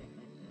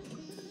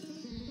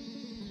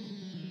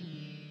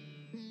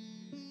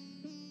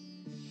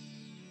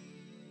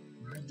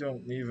 I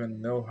don't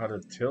even know how to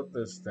tilt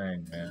this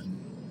thing, man.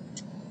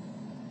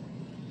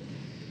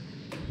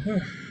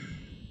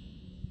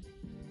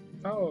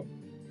 Oh.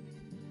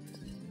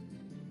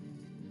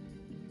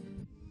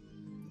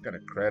 Got a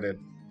credit.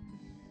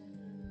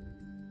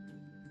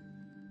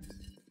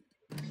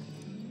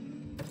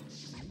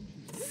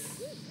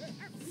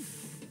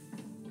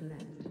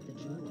 Grant the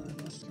jewel to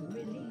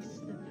release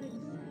the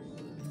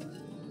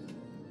princess.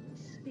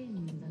 Spin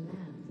the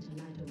lamp to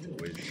light a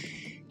wish.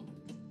 Wish.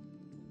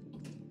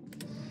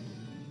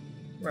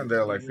 We're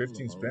there like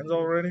 15 spins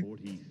already?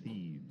 40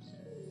 thieves.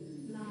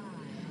 Fly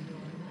on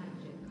your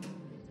magic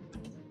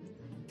carpet.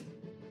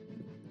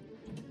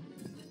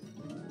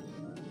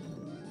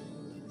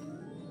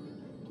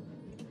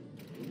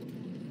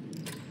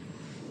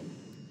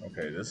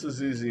 Okay, this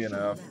is easy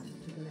enough.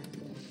 Lamp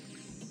to collect.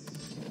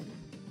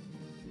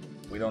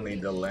 We don't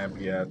need the lamp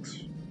yet.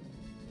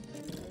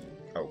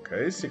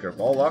 Okay, secret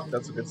ball lock,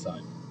 that's a good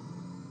sign.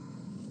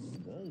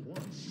 Ball 1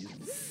 is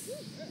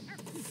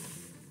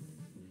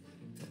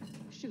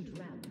Shoot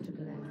ramp to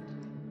collect.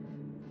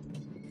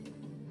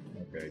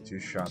 Okay, 2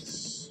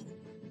 shots.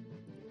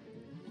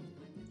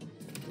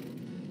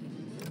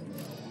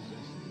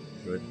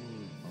 Good.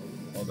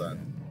 Well done.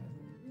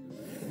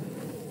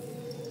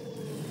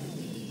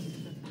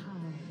 The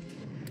power.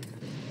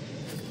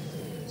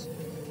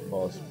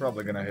 Well, it's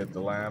probably gonna hit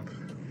the lamp.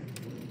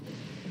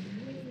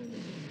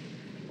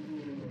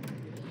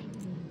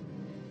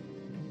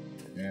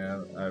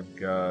 And I've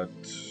got...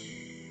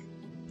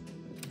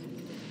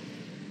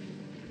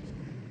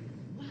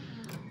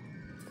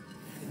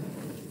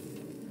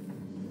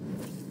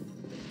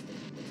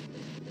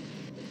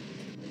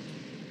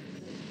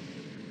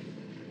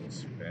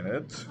 Spin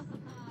it.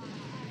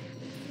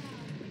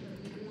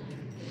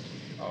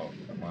 Oh,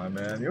 come on,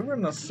 man. You were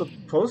not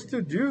supposed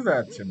to do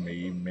that to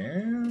me,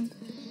 man.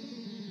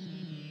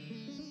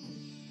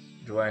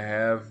 Do I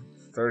have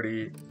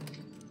 30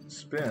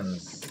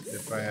 spins?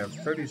 If I have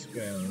 30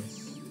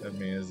 spins, that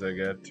means I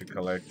get to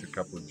collect a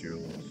couple of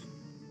jewels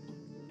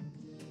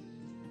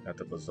at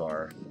the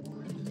bazaar.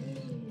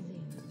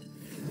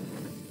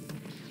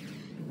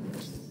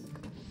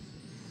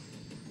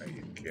 Are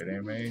you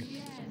kidding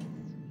me?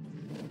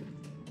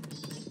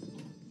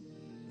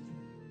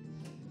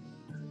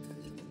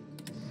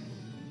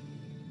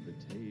 the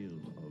tale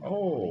of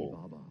Oh,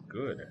 Alibaba.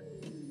 good.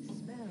 Spell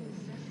Sesame.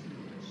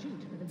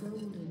 Shoot for the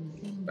golden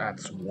symbol.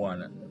 That's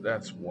one.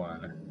 That's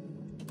one.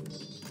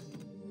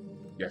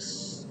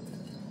 Yes.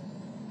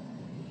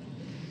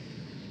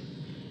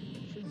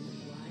 Choose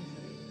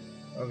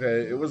wisely.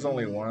 Okay, it was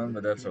only one,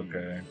 but that's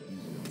okay.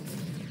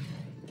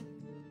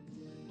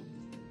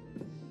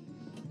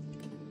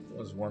 It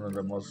was one of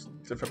the most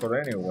difficult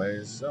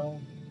anyways, so...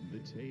 The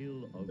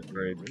tale of The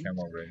great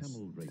camel race.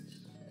 Go for the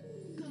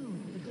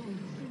gold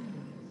symbols.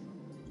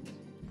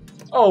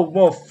 Oh,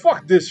 well,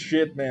 fuck this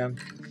shit, man.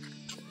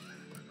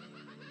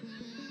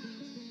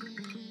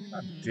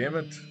 God damn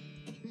it.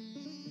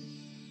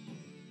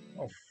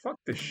 Oh, fuck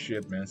this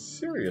shit, man.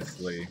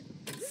 Seriously.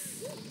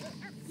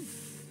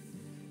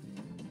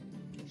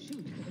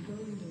 Shoot for the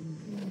golden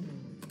symbol.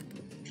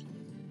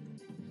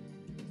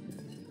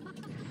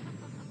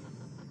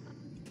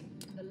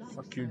 The lock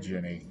Fuck you, sign.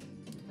 Jenny.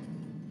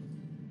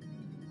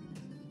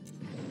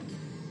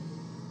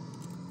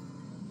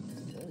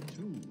 Ball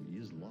 2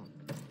 is locked.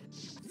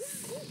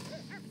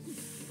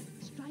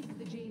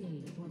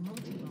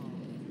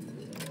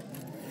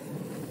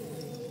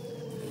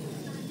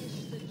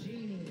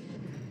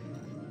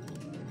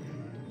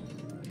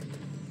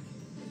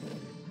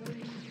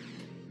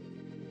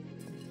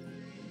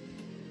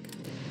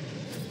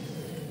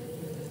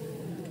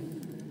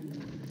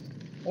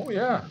 Oh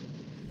yeah,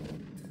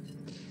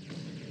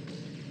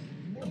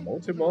 a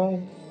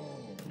multi-ball.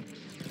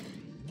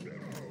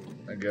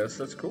 I guess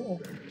that's cool.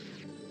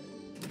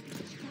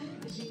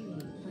 Strike the genie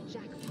for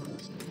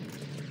jackpot.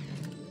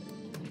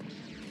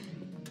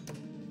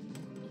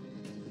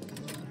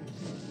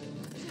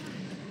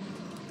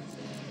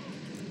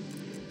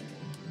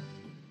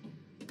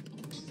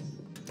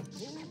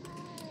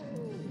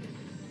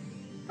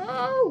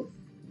 Oh!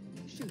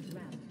 Shoot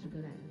round to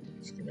correct.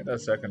 Just give me that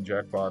second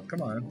jackpot.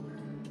 Come on.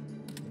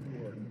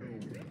 You are no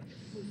match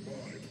for my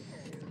power.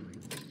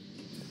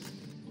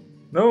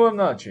 No, I'm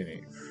not,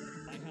 Genie.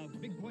 I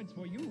have big points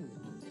for you.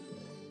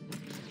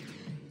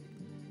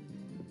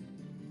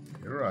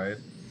 You're right.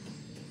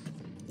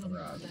 Oh, I'm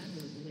not. that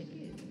was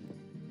wicked.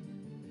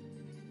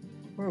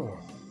 Oh.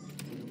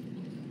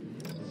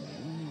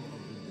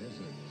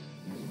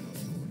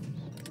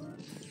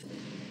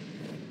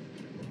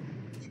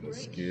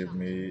 Just give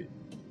me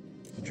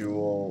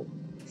Jewel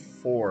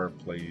 4,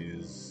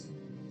 please.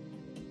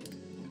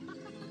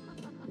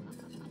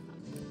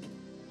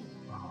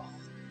 Oh,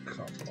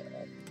 come on.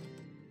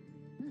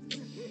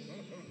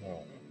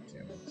 Oh,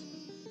 damn it.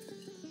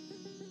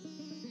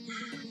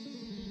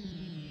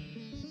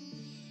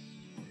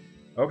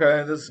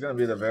 Okay, this is gonna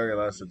be the very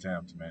last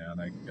attempt, man.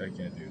 I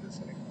can't do this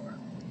anymore.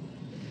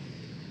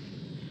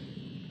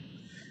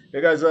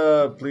 Hey guys,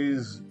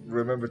 please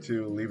remember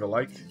to leave a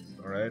like,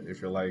 alright,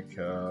 if you like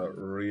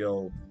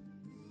real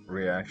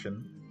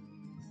reaction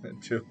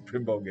to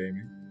pinball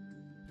gaming.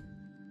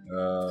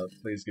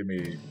 Please give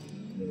me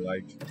a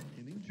like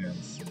and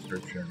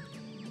subscription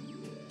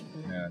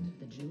and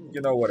The jewel.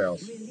 you know what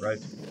else, right?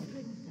 Release the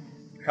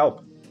princess.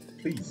 Help,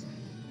 please.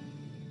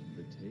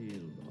 The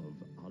tale of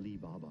Ali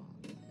Baba.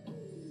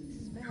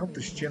 Help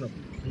this channel, For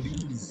the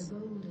please.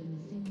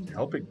 golden thing.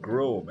 Help it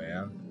grow,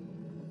 man.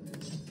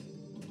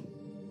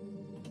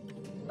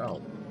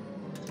 Oh.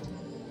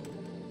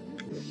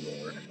 Good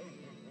lord.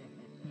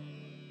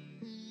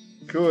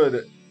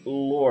 Good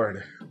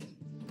lord.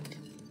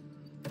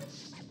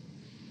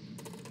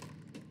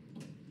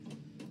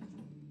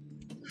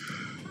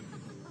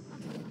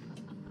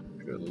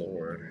 Good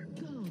lord.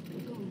 Go for the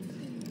golden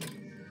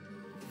thing.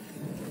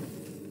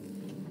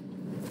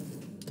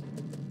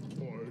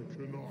 I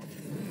cannot.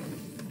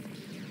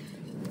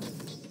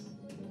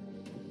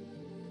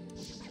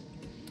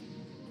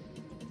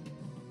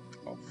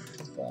 Oh,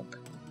 fuck.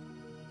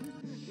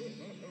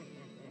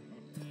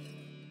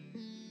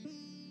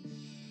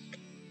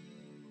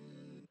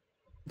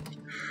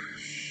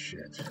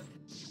 Shit.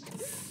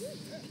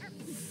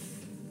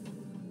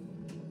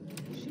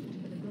 Shoot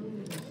for the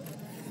golden.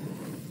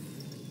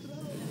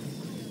 Throw the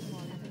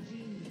fireball at the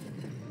genie.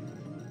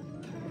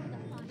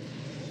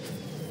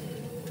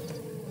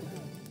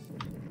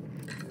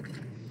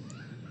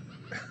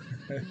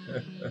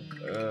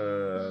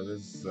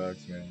 This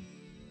sucks, man.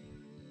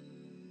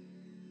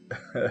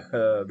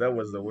 That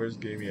was the worst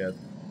game yet.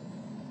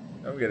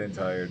 I'm getting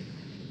tired.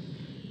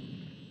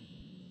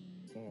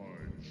 I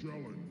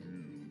challenge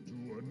you to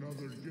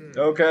another game.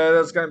 Okay,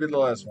 that's gonna be the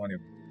last one.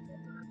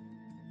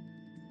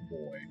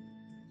 Boy.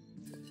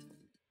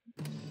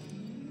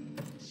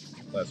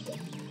 Last one.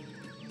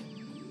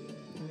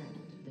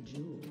 Collect the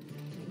jewel.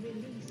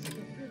 Release the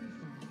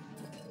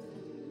princess.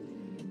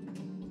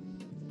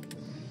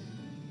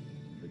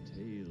 The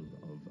tale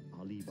of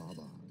Ali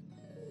Baba.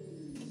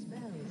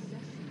 Spell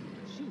sesame.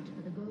 Shoot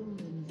for the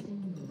golden thing.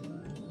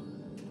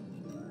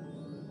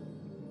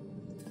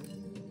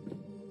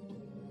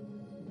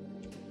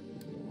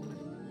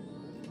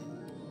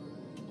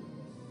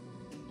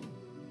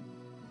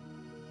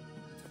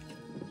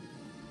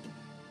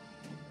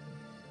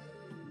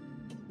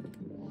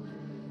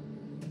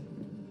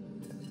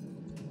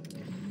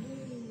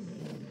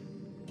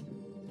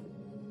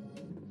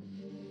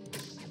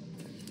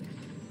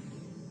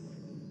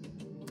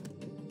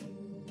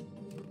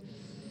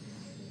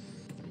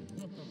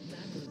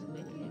 That was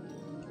wicked.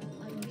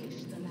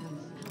 Unleash the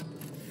lamb's power.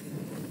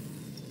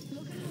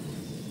 Look out!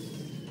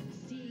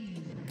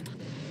 Seize the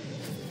power.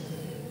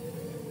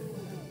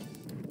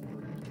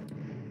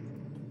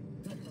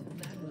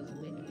 That was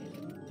wicked.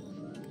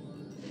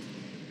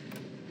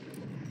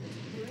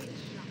 Great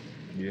shot.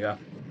 Yeah.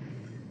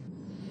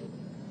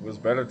 It was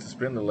better to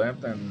spin the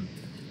lamp than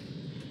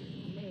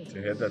Make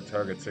to hit that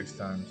target 6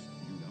 times.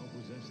 You now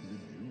possess the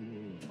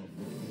jewel of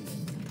the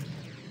king.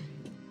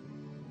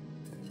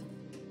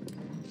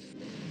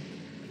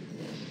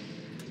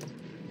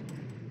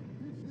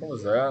 What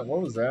was that?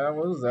 What was that?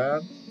 What was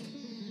that?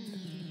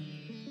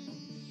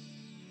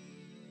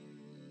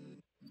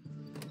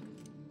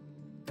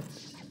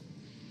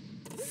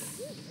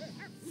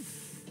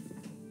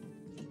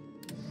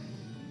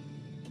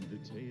 The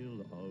tale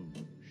of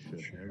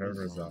Scheherazade.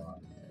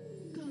 Scheherazade.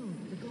 go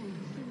for the golden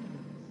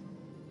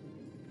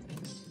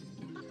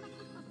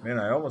symbols. Man,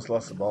 I almost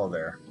lost the ball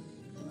there.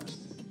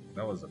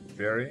 That was a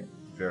very,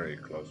 very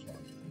close one.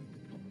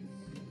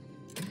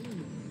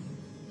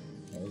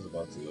 I was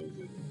about to lose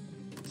it.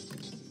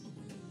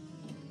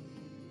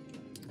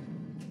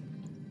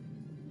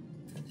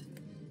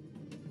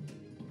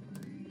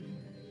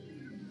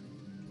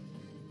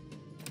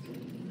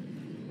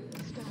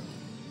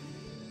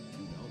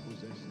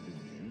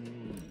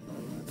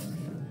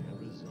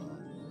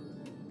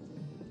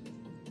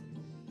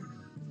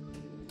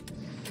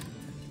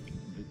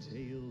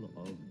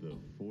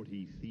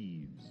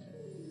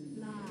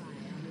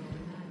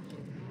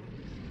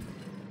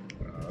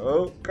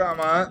 Oh,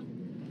 come on.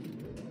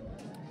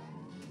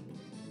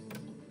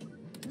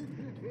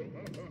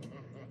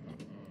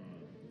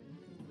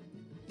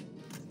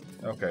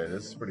 Okay,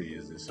 this is pretty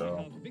easy, I so...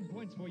 have big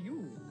points for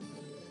you.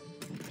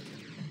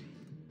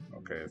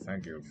 Okay,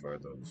 thank you for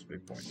those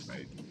big points,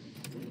 mate.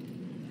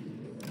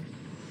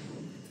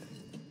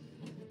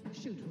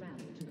 Shoot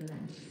round to the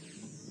left.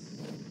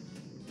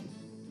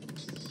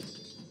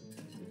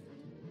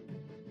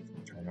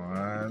 Come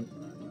on.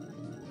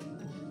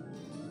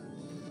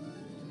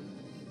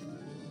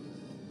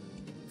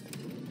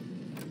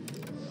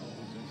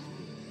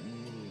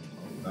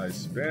 Nice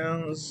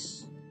spins.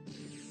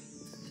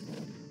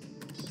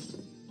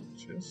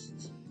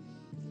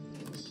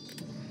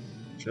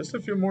 Just a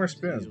few more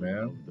spins,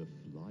 man. The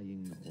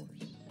flying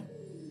horse.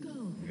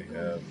 Go. We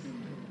have...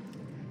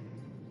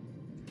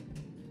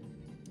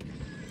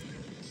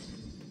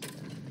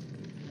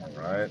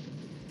 Alright.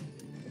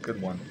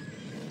 Good one.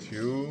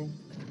 2.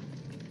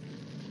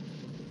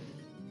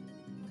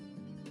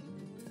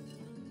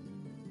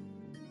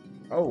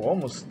 Oh,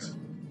 almost.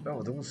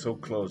 Oh, that was so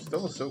close. That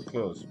was so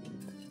close.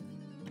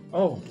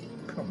 Oh,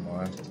 come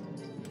on.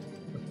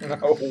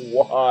 Oh,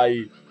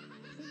 why?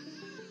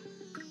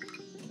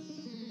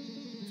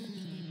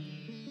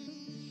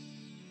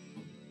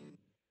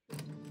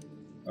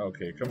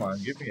 Okay, come on.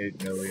 Give me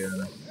 8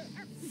 million.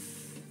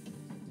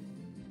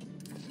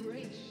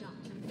 Great shot.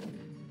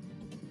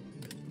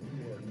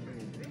 You are no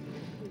match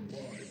for my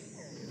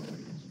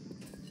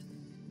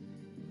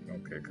power.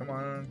 Okay, come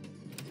on.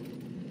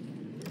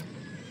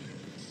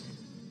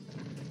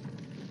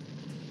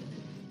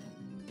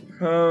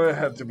 Oh, it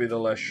had to be the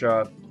last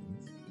shot,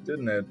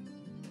 didn't it?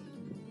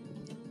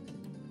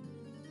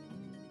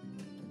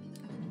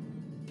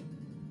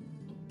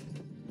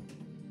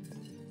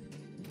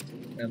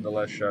 And the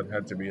last shot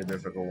had to be a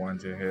difficult one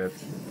to hit,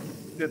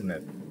 didn't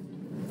it?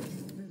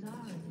 Bizarre,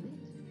 isn't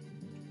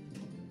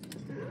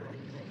it?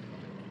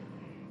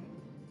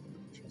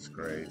 Just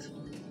great.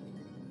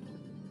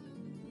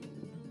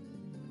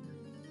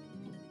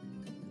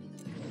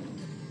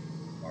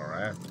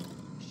 Alright.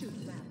 Shoot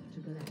round to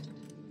the left.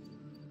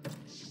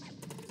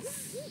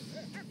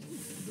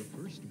 The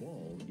first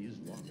ball is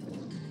locked.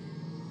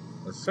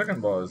 The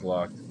second ball is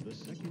locked. The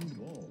second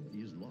ball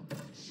is locked.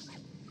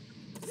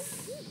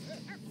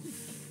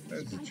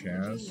 There's a Spike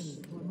chance.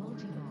 genie for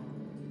multi-ball.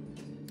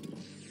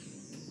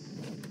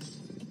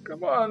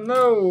 Come on,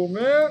 no,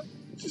 man.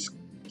 Just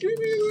give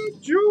me that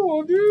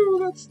jewel,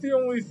 dude. That's the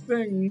only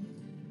thing.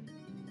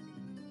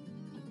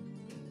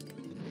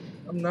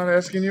 I'm not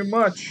asking you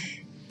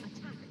much.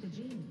 Attack the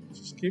genie.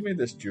 Just give me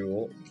this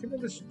jewel. Give me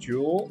this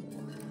jewel.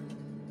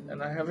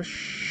 And I have a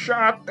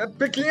shot at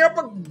picking up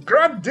a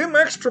goddamn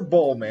extra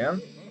ball,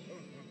 man.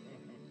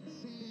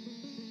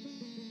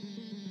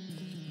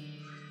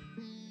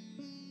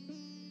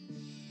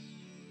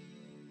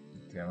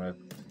 Damn it.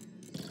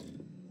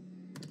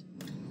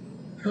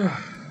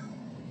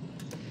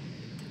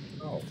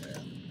 Oh,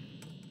 man.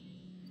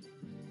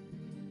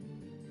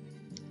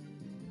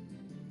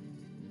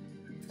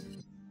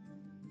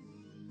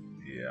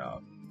 Yeah.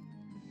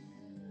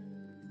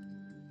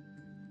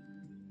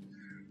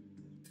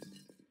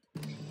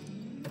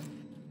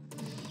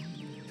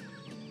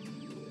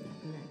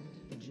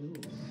 Left the jewel.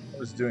 I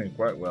was doing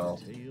quite well.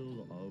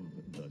 Tale of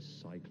the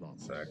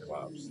Cyclops.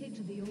 Cyclops.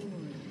 Hit the oars.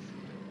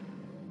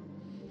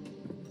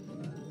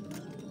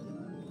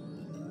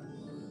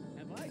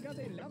 Have I got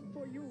a love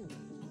for you?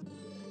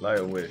 Light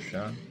a wish,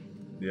 huh?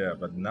 Yeah,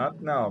 but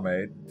not now,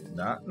 mate.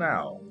 Not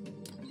now.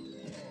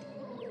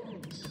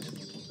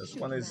 This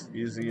one is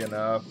easy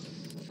enough.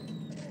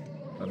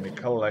 Let me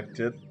collect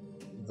it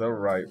the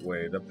right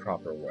way, the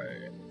proper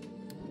way.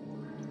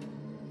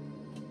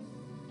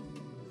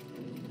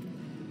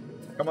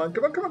 Come on,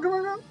 come on, come on, come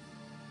on, come on.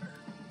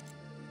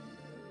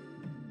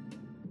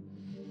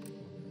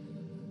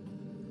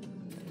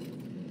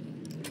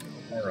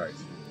 All right.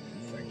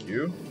 Thank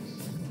you.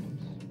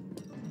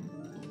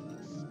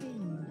 Spin the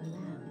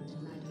lamp to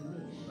light a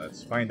wish.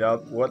 Let's find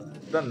out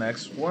what the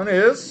next one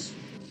is.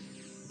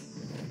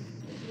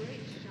 Great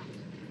shot.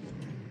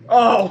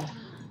 Oh!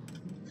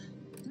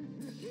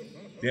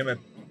 Damn it.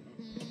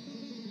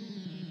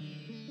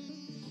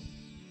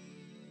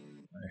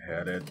 I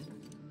had it.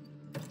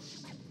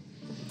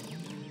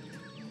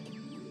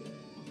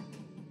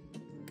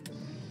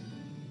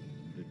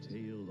 The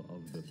tale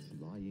of the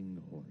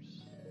flying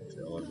horse.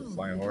 Tail of the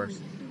flying horse.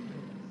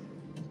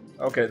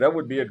 Okay, that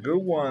would be a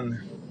good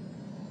one.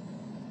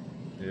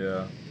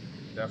 Yeah,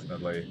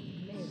 definitely.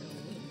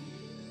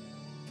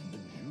 The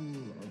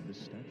jewel of the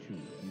statue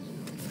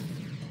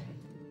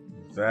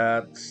is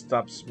That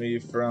stops me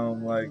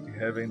from like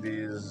having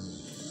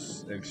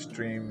these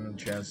extreme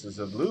chances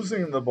of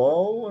losing the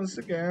ball once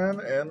again,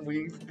 and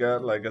we've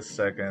got like a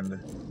second. The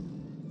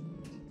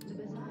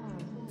bizarre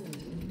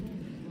holds many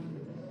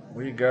wonders.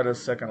 We got a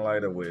second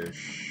light of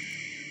wish.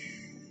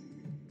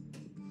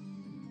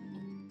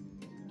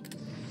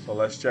 So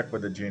let's check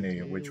with the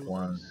genie which Tale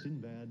one. of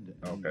Sinbad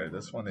and Okay,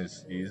 this one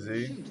is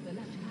easy. Shoot the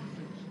left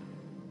passage.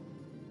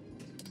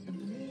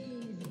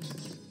 Amazing.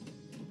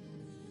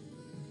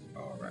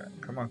 All Right.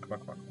 Come on, come on,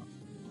 come on, come on.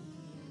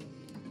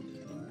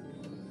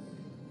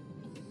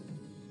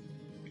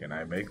 Can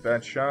I make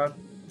that shot?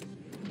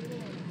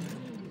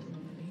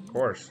 Of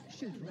course.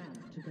 Shoot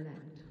ramp to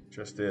collect.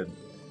 Just did.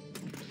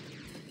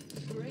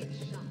 Great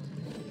shot.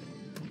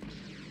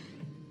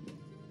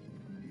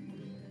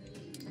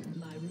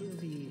 My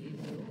ruby is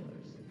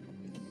yours.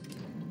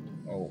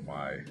 Oh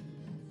my.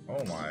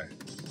 Oh my.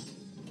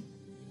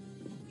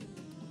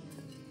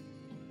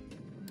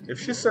 If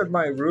she said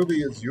my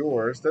ruby is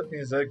yours, that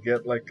means I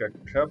get like a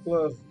couple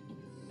of...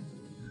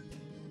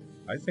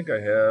 I think I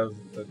have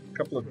a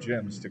couple of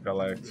gems to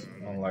collect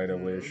on Light a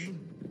Wish.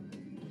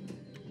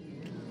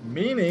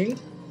 Meaning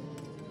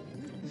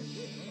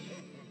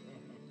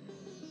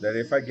that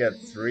if I get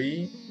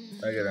 3,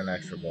 I get an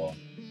extra ball.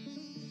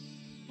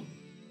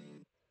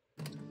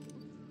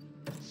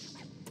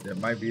 That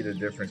might be the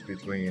difference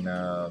between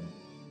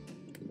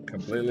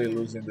completely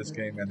losing this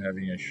game and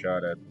having a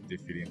shot at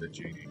defeating the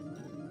genie.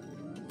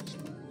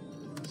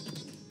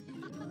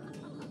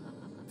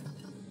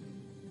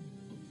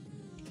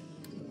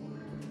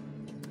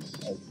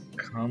 Oh,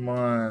 come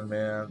on,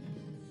 man.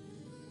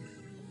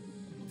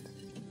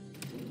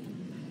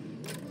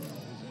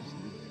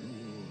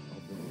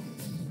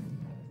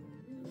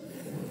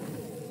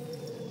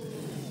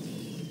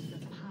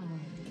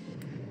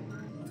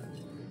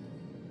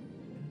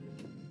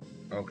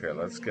 Okay,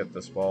 let's get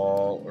this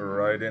ball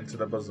right into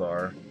the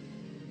bazaar.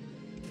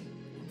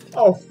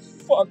 Oh,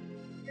 fuck.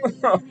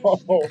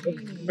 Oh,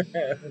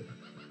 man.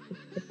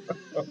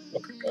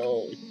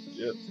 Oh,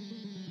 shit.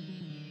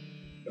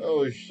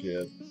 Oh,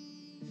 shit.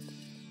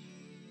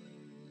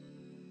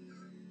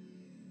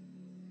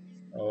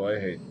 Oh, I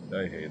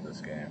hate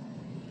this game.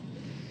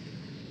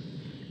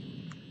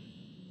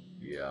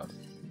 Yeah.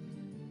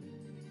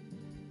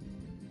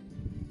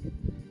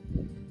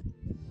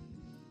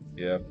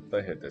 Yep,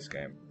 I hate this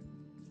game.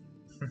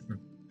 In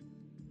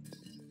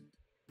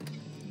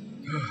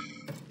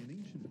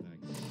ancient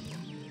Baghdad,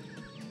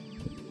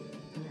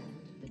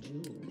 Collect the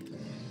jewels.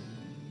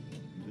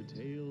 the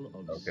tale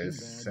of Okay,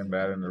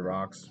 Sinbad in the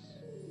rocks.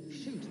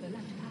 Shoot the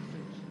left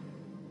passage.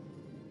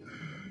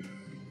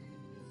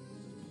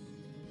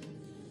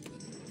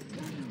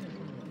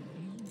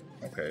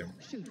 Okay,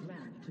 Shoot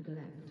ramp to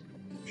collect.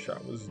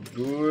 shot was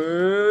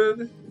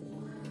good.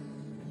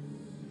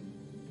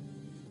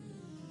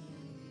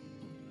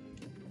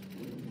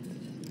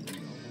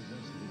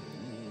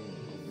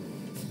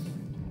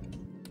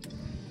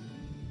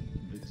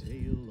 the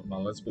tale Come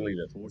on, let's believe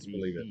it. Let's 40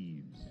 believe it.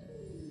 thieves.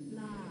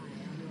 Lie on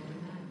your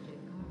magic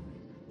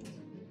carpet.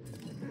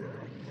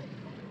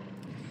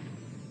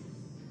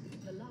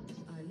 The lamps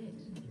are lit.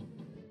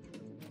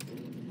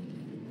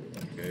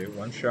 Okay,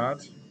 one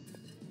shot.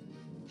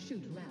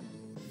 Shoot ramp.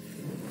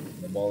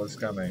 The ball is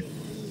coming.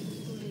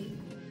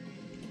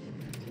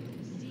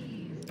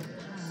 Seize the power.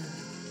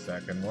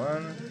 Second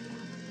one.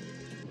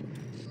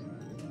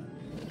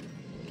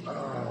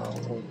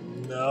 Oh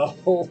no!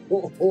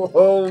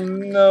 Oh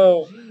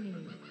no! Genie.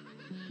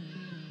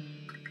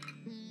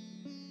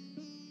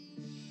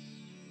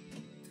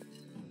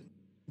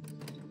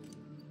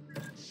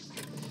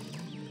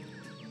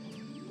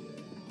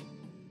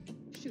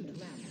 Shoot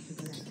ramp to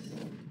collect.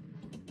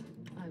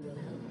 I will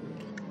help.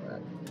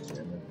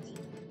 Damn it.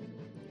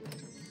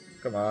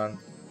 Come on.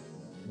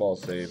 Ball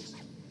saved.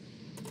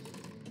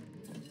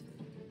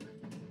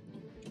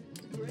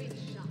 Great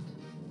shot.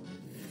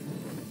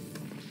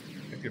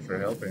 Thank you for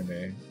helping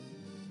me.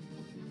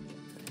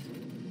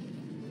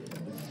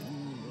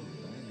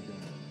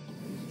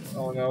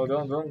 Oh no,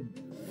 don't.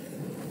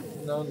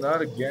 No,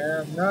 not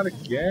again. Not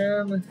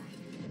again.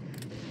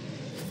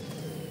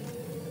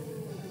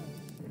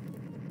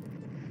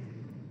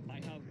 I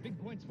have big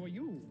points for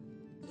you.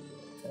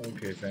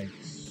 Okay,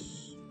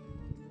 thanks.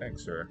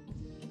 Thanks, sir.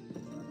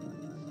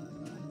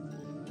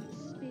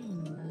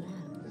 Spin the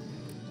lamp.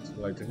 It's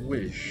like a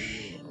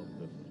wish. Tale of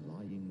the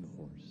flying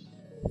horse.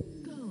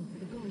 Go for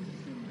the gold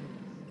symbols.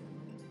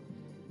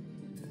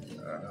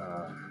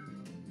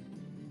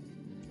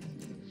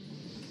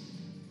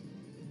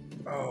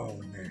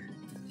 Oh man.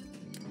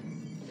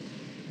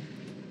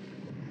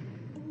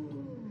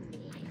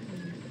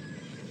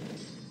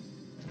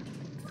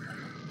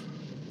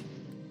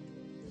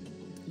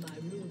 My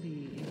ruby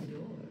is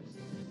yours.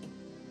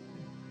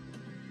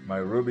 My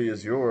ruby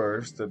is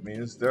yours. That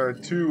means there are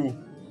 2.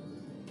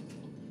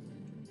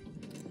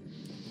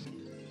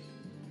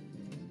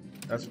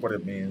 That's what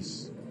it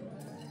means.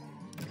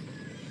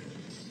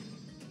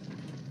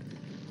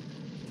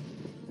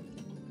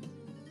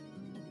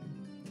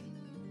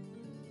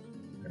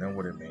 I know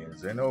what it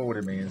means. I know what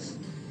it means.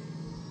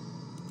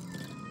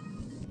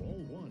 Ball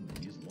 1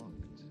 is locked.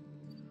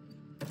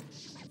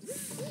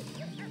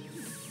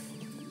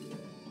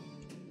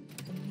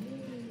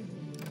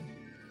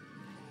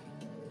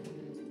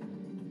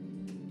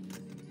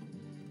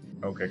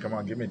 Okay, come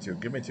on, give me 2.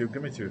 Give me 2.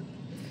 Give me 2.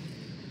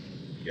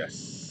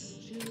 Yes.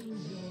 Choose your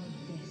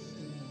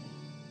destiny.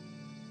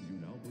 You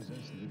now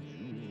possess the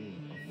jewel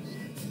of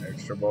the sun.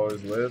 Extra ball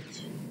is lit.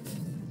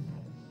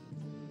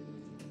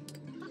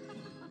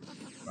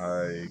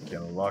 I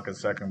can lock a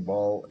second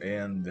ball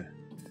and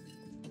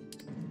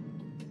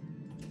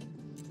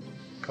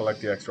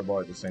collect the extra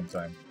ball at the same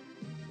time.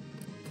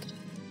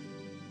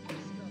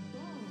 Extra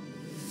ball.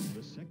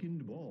 The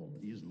second ball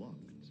is locked.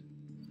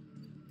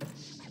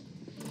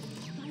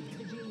 Strike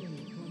the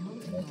genie for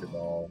multi-ball.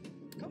 Multi-ball.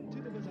 Come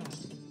to the bazaar.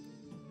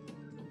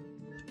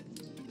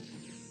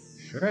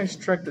 Should I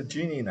strike the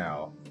genie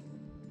now?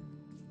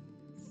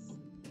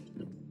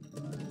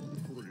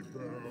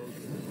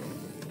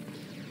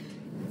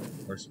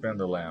 3,000. Or spend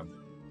the lamp?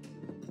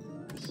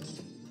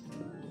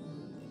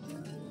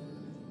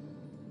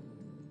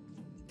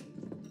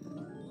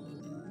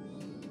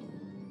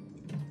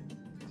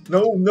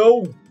 No,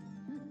 no!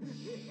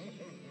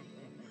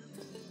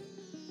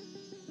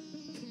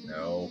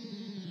 No.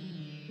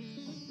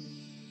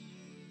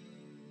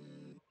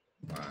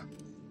 Come on.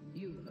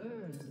 You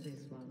earned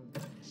this one.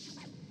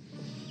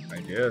 I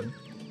did.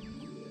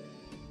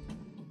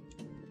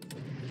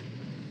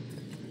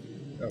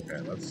 Okay,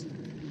 let's...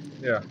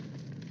 Yeah.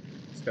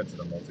 Let's get to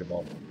the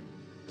multi-ball.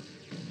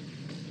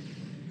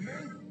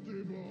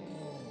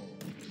 Multi-ball.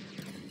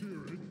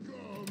 Here it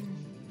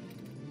comes.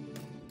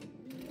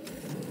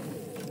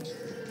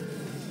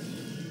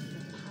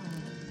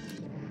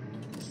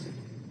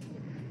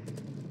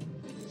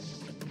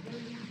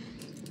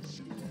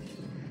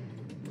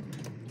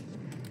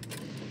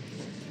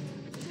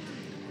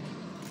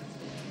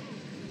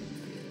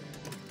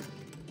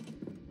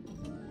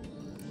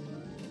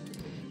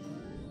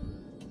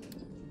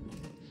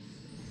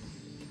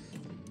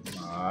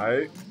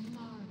 Alright.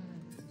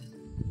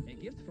 A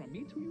gift from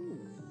me to you.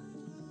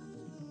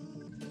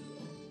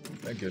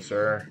 Thank you,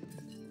 sir.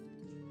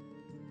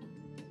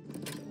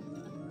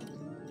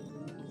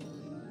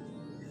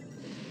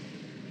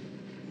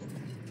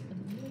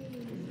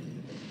 Amazing.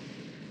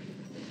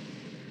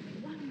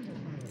 Wonderful.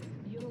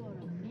 You're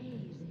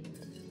amazing.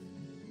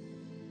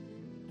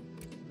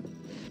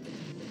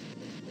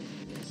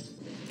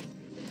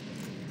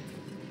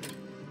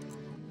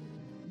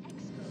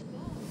 Extra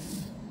ball.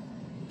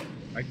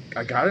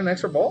 I got an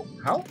extra ball?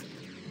 How? Hit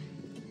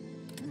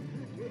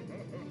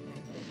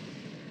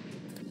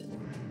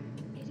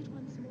it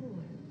once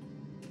more.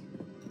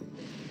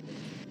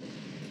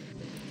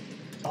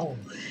 Oh,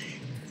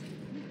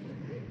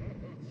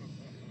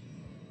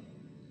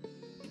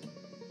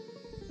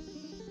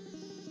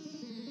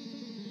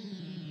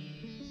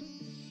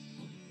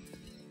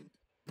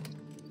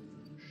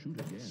 Shoot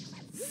again.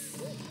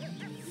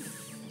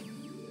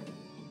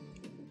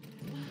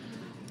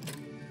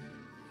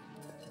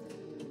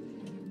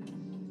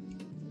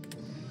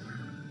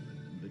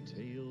 The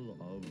tale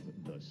of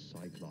the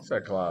Cyclops.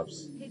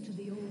 Cyclops. Hit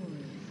the oars.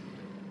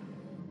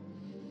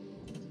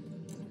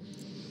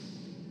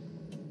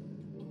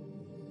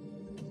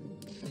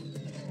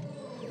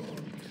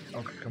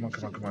 Okay, come on,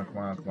 come on, come on, come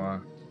on, come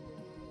on.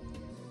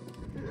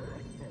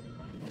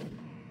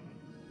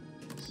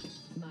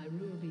 My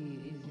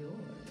ruby is yours.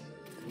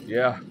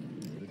 Yeah,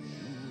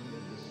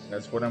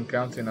 that's what I'm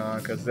counting on,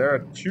 because there are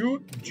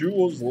 2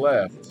 jewels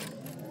left. Banish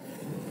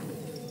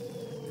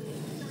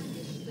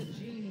the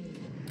genie.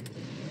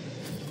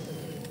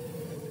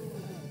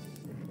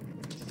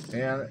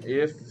 And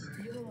if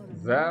You're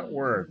that amazing.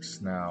 works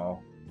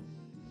now,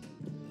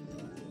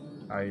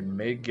 I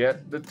may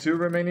get the 2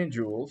 remaining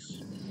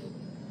jewels,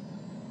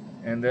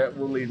 and that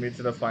will lead me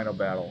to the final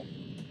battle.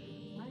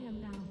 I am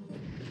now.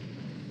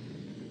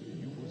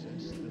 You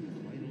possess the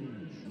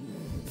final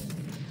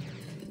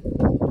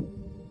jewel.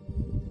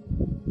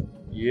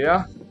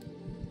 Yeah.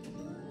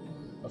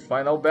 The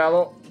final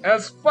battle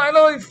has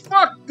finally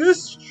fucked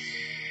this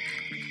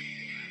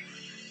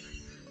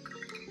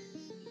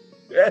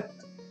shit.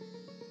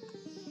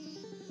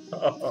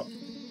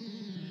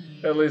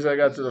 At least I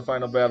got to the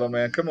final battle,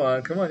 man. Come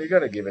on, come on. You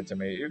gotta give it to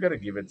me. You gotta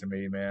give it to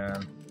me,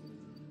 man.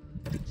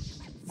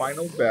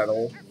 Final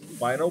battle.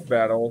 Final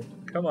battle.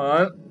 Come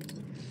on.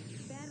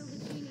 Battle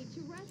the genie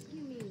to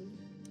rescue me.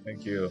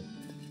 Thank you.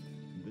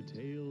 The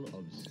tale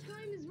of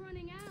Time is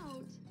running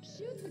out.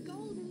 Shoot the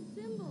golden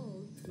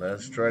symbols.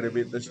 Let's try to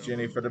beat this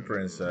genie for the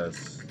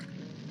princess.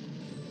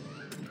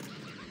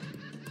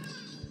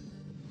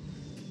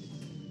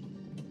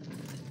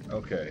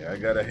 Okay, I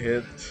gotta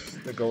hit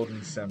the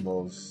golden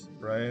symbols,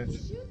 right?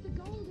 Shoot the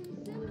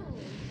golden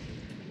symbols.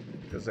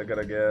 Because I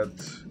gotta get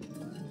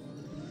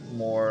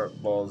more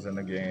balls in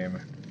the game.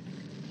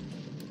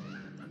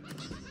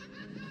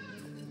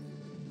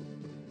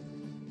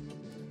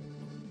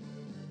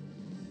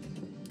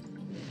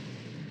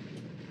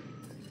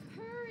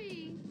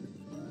 Hurry.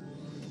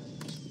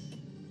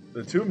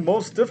 The 2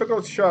 most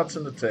difficult shots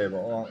in the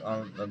table,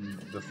 on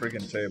the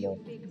freaking table.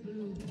 Big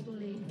blue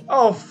bully.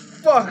 Oh,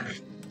 fuck!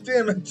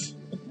 Damn it!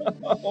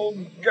 Oh,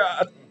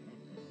 God!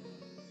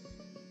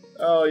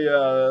 Oh,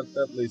 yeah,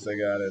 at least I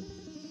got it.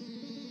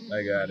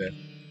 I got it.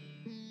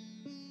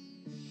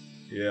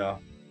 Yeah,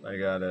 I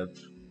got it.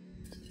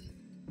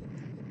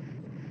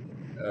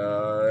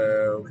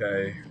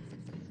 Okay.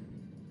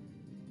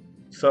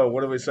 So,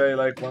 what do we say,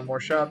 like, one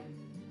more shot?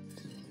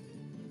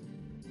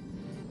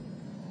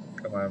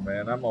 Come on,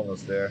 man, I'm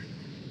almost there.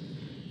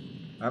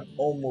 I'm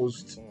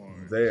almost I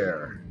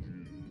there.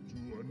 challenge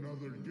you to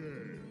another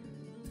game.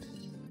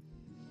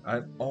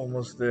 I'm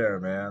almost there,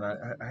 man.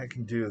 I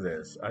can do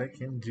this. I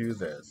can do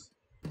this.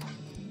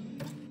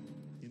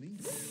 In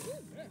English,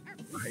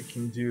 I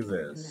can do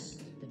this.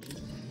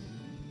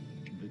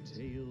 The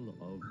Tale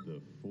of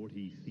the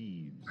 40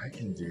 Thieves. I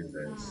can do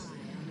this.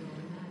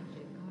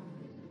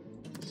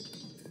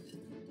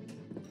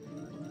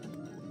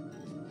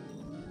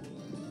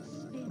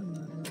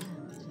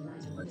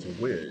 That's a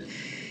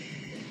wish.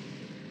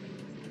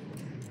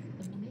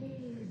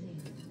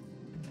 Amazing.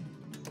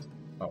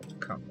 Oh,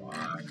 come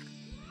on.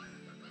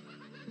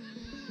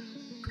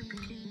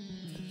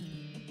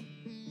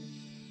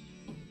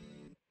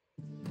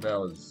 That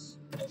was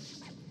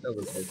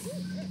it.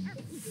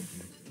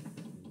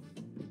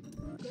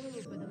 Go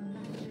for the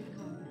magic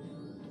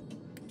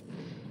carpet.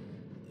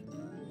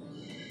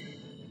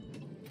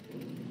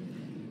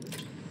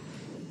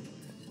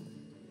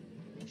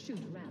 Shoot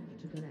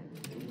ramp to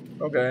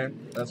collect. Okay,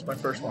 that's my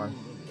first one.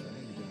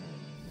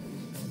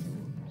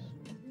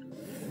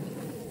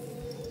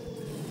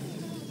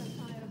 The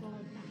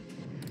fireball back.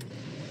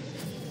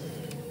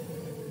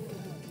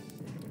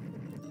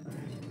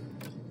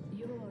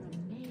 You're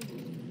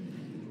amazing.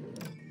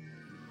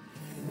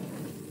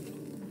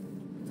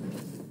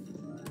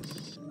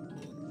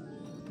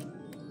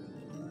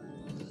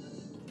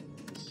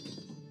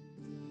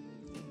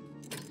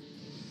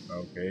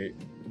 Okay,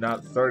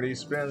 not 30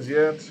 spins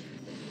yet.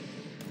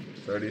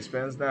 30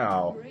 spins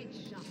now. Great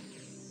shot.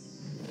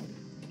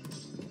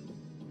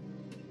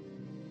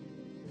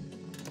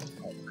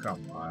 Oh,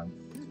 come on.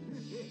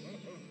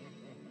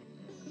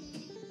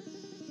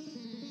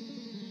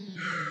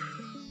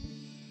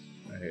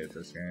 I hate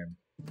this game.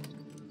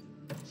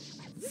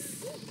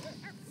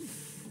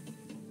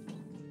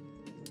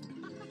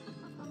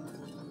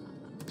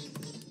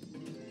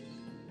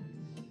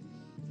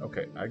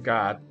 Okay, I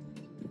got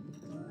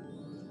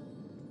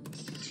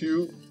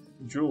 2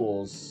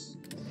 jewels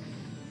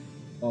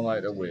on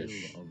Light a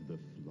Wish. Tale of the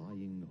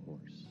Flying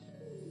Horse.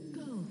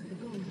 Go for the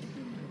gold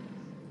symbols.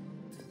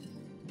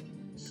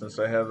 Since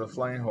I have the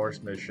Flying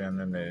Horse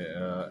mission and they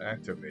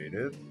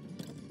activated,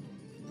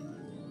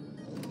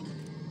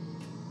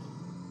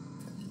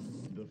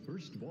 The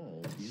first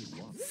ball is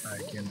locked. I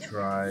can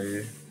try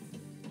Go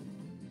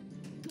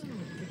for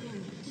the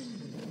gold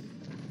symbols.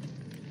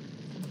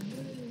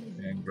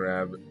 Amazing. and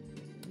grab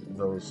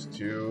those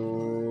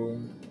 2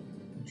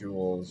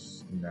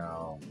 jewels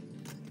now.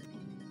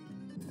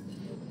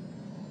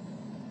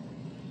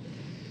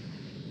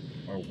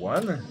 Or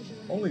 1?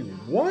 Only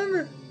 1?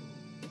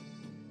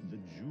 The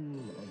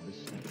jewel of the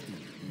statue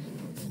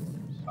is yours.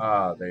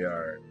 Ah, they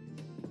are.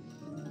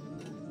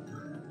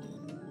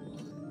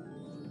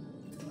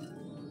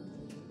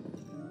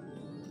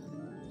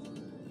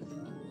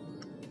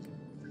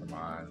 Come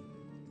on.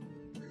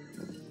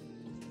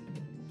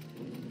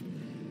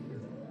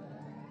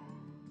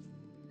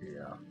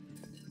 Yeah.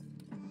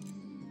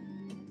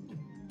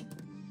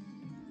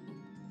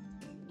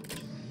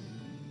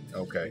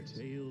 Okay. The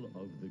tale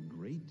of the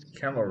great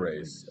Camel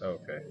race.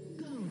 Okay.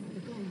 Go for the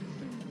gold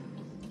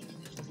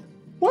symbols.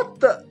 What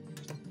the?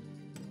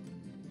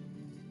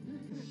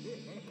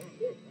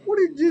 What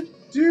did you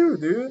do,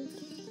 dude?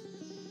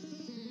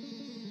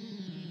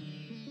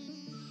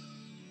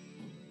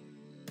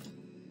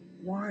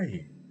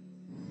 Why?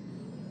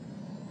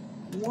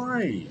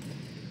 Why?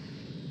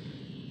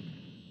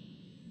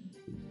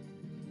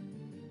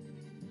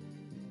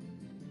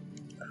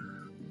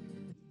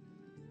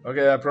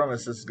 Okay, I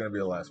promise this is gonna be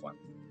the last one.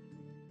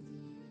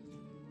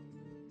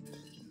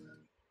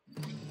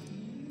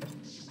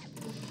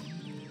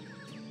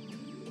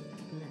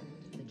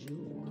 Collect the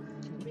jewels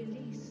to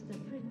release the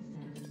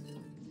princess.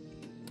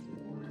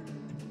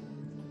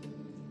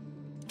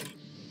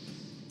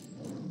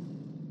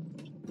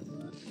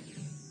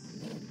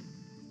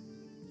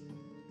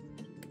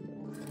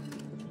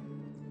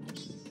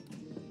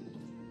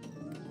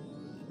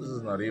 This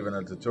is not even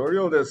a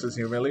tutorial, this is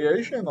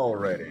humiliation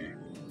already.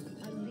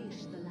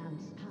 Unleash the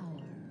lamp's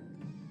power.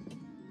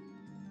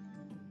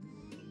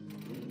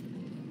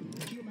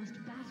 You must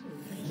battle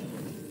the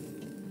jewels.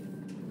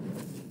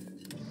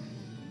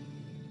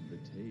 The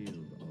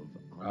tale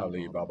of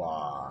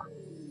Alibaba.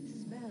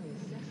 Spell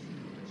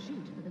Sesame.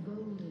 Shoot for the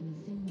golden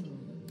symbol.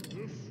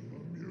 This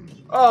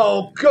amuses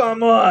Oh,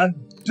 come on,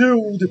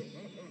 dude!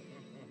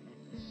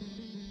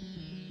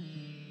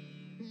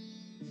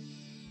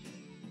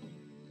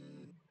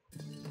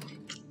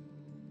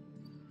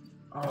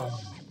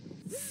 Oh,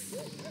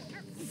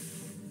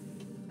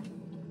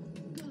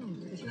 Go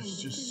for the it's gold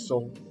just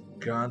symbol. so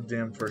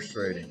goddamn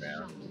frustrating, Great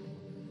man. shot.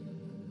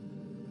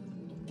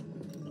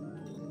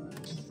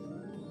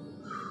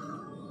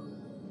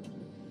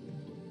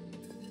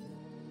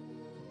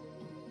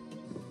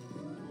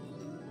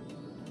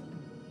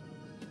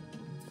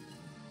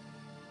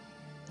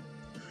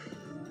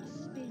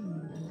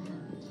 Spin the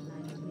lamp to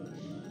light a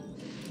wish.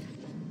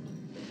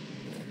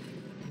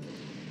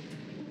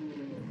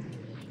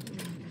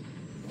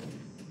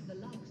 The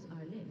locks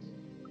are lit.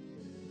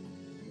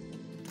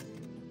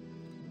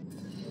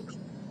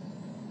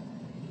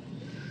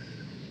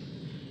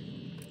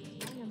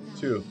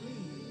 2.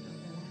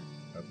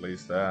 At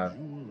least that.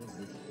 Jewel of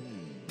the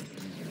cave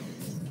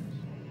is now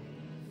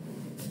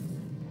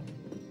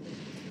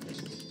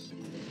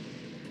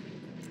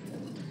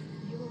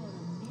You're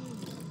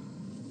amazing. yours.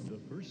 The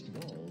first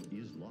wall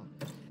is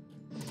locked.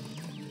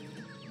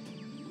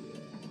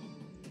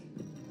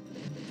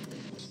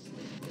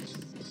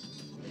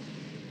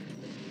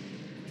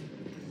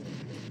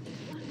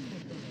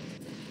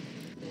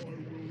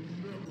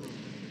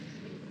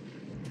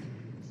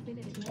 Spin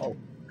it again. Oh,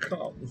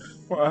 come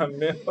on,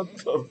 man. What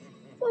the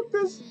fuck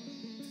is...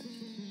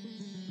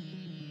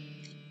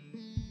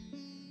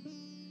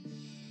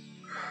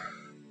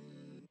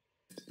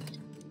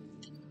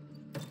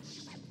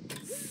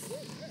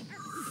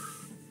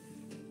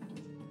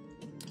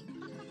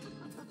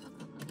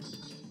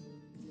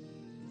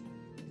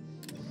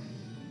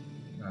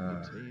 The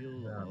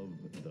tale of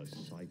the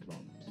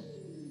Cyclops.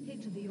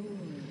 Hit the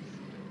oars.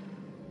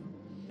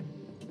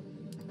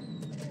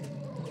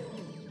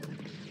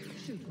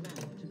 Shoot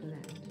round to the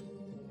left.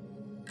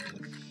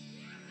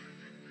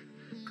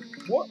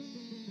 What?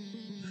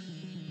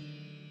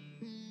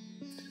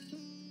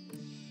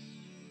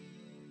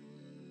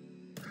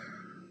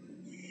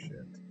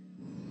 Shit.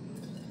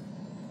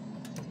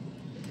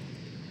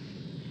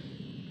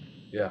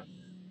 Yeah.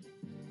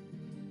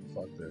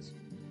 Fuck this.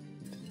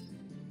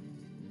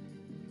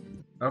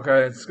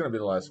 Okay, it's gonna be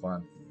the last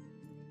one.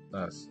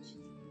 That's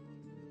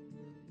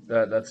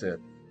it.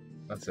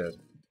 That's it.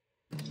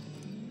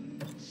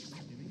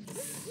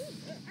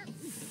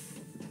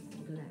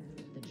 Collect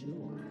the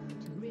jewels.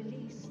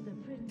 Release the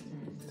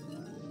princess.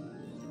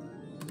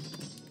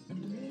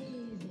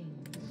 Amazing.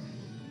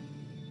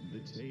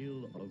 The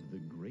tale of the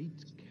great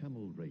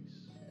camel race.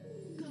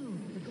 Go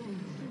for the gold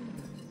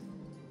symbols.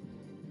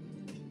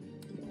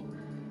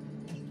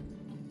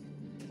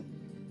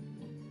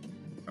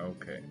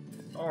 Okay.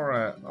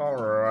 Alright,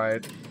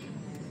 alright.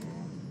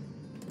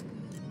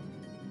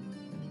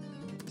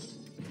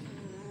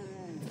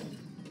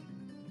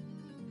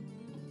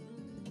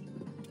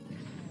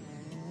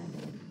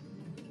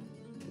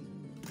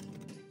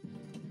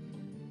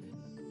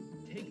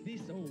 Take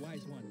this, oh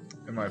wise one.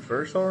 Am I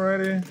first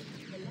already? The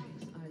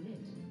locks are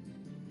lit.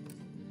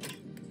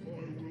 I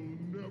will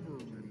never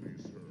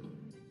release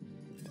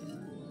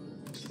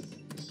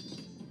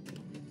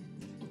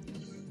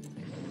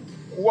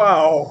her.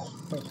 Wow.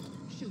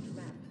 Shoot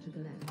round to the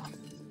left.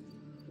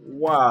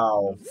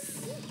 Wow.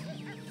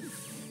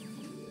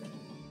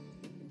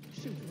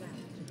 Shoot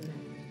round to the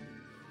left.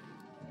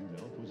 You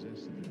now possess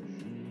the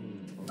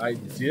jewel of I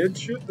did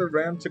shoot the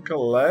ram to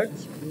collect,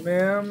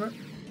 man.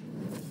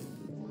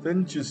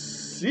 Didn't you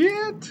see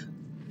it?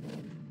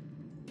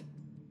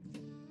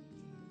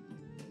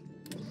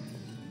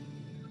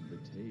 the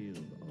tale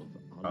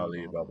of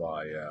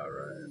Alibaba, yeah,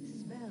 right.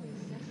 Spell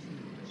Sesame.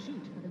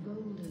 Shoot for the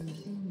golden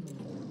symbol.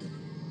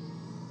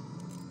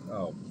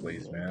 Oh,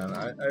 please, man.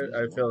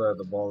 I feel that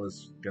the ball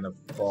is gonna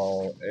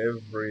fall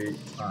every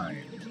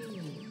time. The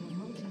genie for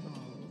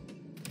multi-ball.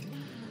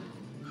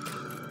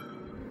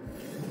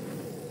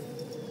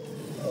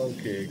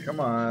 Okay, come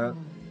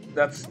on.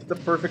 That's the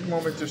perfect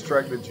moment to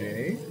strike the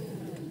genie.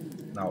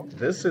 Now,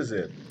 this is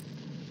it.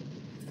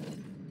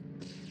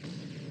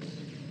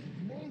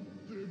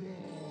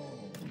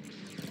 Multi-ball.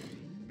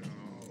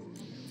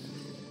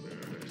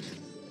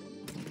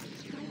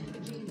 Strike the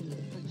genie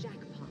for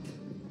jackpot.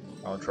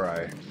 I'll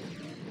try.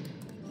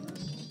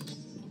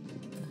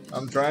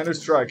 I'm trying to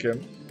strike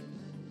him.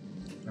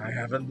 I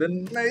haven't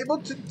been able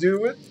to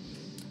do it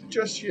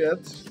just yet.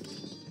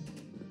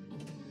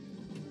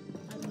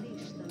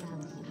 Unleash the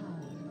lamp's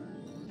power.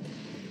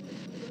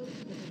 Go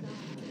to the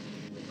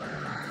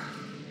bazaar.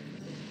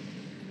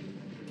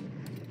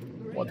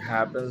 What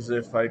happens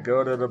if I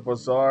go to the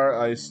bazaar,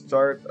 I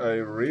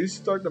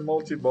restart the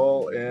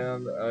multi-ball,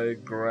 and I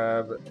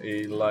grab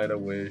a light a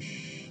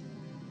wish.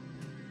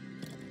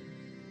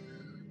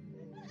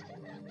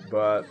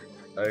 But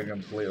I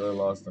completely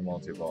lost the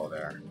multi-ball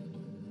there.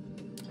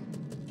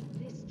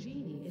 This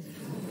genie is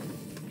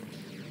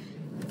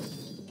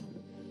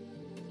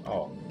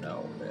powerful. Oh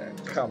no, man.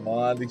 Come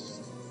on,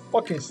 these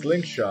fucking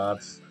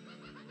slingshots.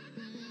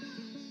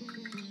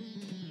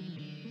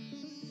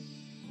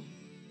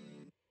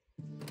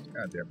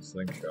 Goddamn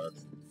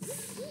slingshots.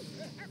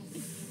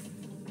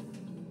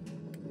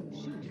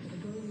 Shoot for the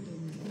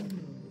golden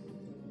symbol.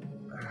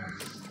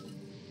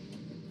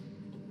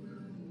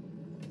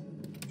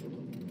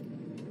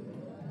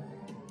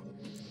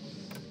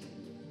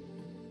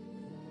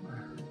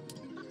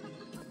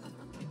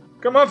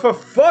 Come on, for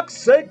fuck's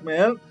sake,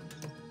 man!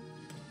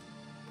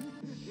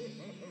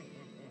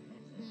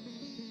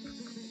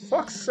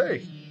 Fuck's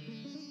sake.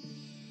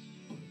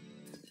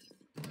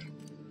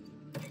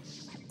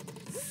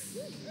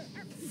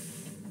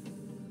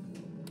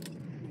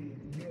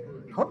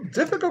 How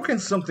difficult can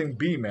something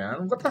be,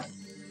 man? What the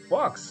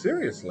fuck?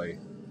 Seriously?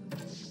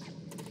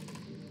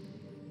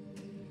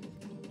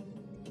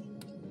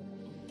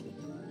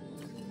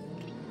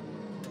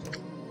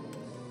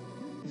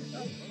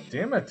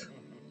 Damn it.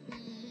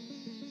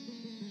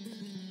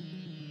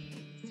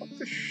 Fuck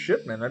this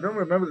shit, man. I don't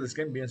remember this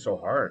game being so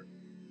hard.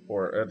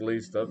 Or at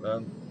least that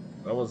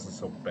wasn't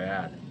so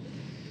bad.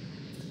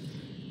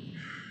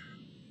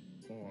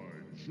 I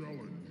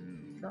challenge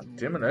you. God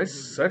damn it, I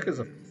suck as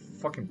a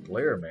fucking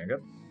player, man.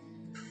 God,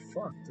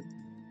 fuck.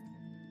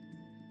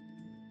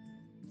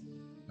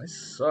 I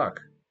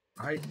suck.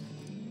 I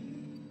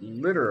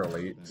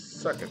literally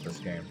suck at this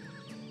game.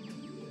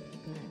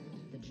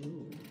 Collect the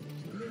jewel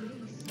to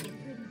release the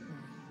princess.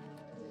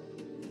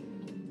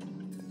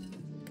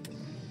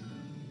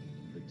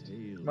 The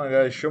tale Come on,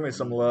 guys, show me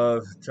some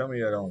love. Tell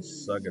me I don't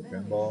suck at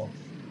Very pinball.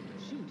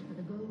 sexy. Shoot for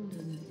the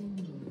golden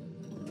symbol.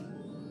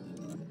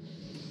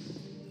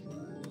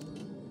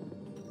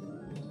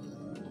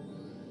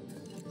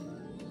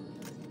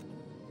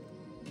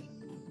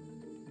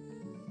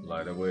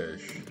 Light a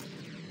wish.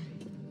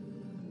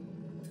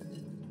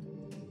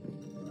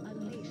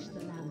 Unleash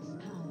the lamp's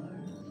power.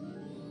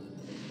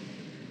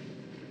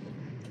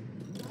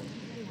 Light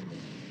the lamp. Hit it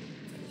once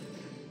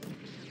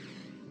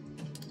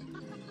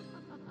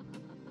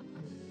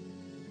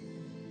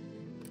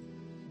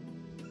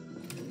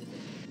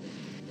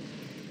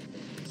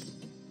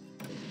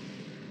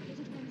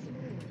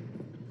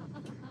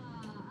more.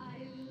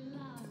 I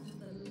love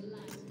the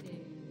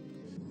lightning.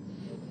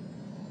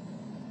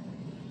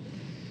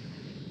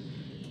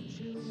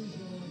 Choose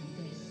your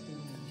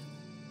destiny.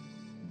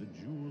 The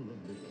jewel of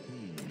the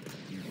king is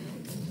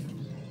yours.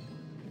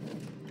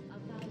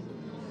 1,000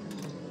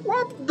 arrows.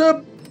 What the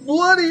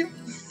bloody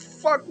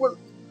fuck was...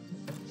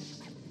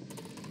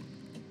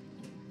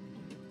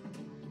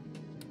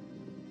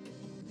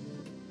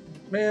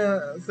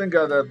 Man, thank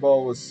God that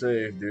ball was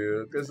safe,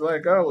 dude. Cause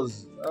like I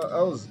was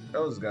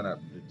gonna.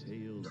 The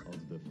tale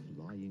of the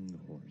flying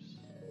horse.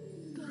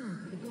 Go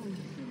for the gold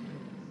symbols.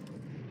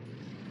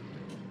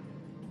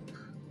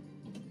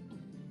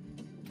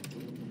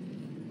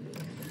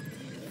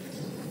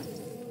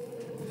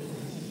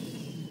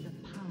 The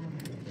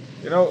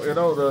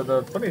power.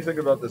 The funny thing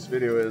about this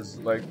video is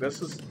like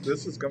this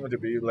is going to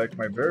be like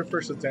my very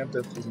first attempt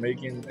at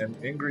making an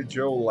Angry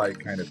Joe like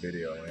kind of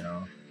video, you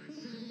know.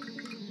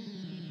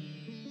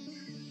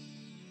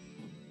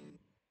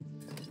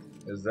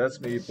 Because that's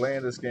me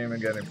playing this game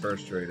and getting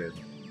frustrated.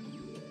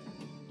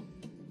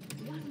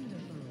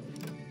 Wonderful.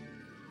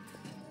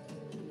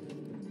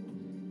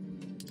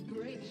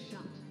 Great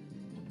shot.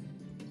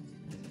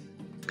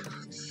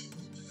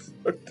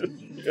 Fuck this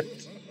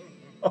shit.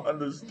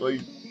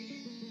 Honestly.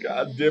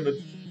 God damn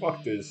it.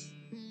 Fuck this.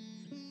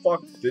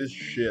 Fuck this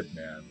shit,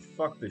 man.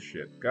 Fuck this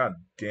shit. God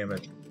damn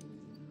it.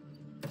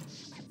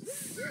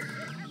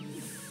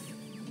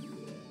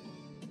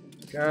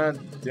 God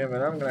damn it.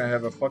 I'm gonna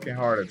have a fucking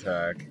heart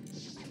attack.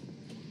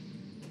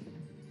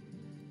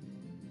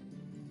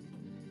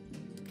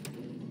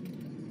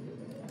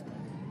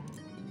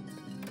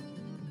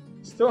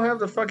 Still have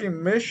the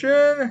fucking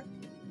mission?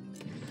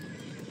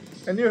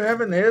 And you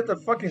haven't hit the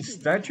fucking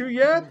statue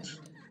yet?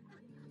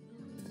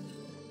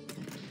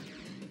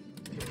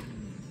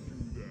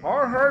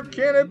 How hard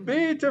can it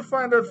be to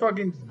find that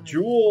fucking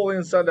jewel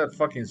inside that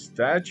fucking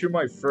statue,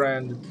 my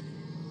friend?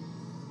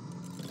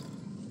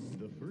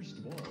 The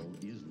first ball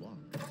is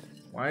locked.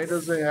 Why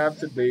does it have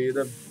to be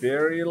the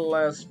very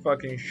last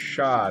fucking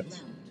shot? To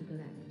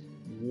collect.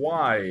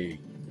 Why?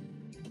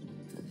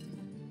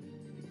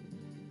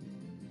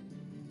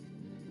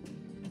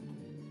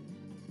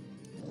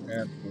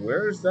 And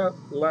where's that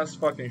last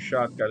fucking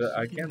shot? Guys?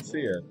 I can't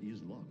see it.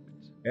 Is locked.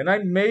 And I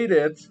made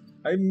it.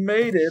 I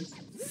made it.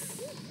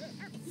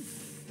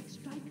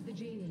 Strike the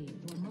genie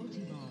for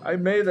multi-ball. I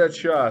made that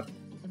shot.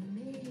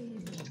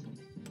 Amazing.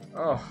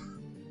 Oh.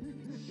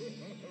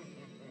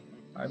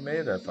 I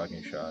made that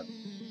fucking shot.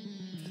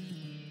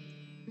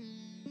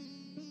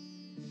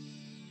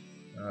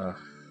 Ugh.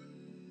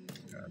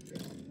 God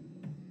damn.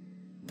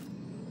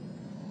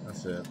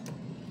 That's it.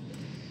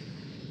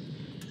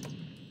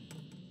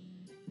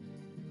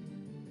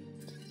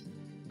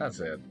 That's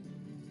it.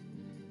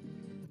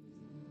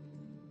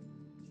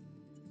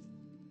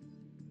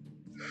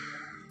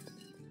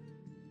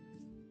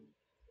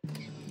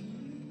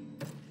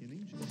 In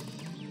ancient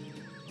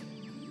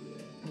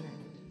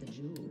Collect the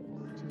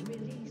jewel to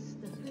release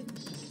the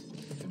princess.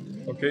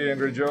 Okay,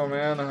 Angry Joe,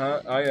 man,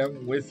 I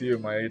am with you,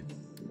 mate.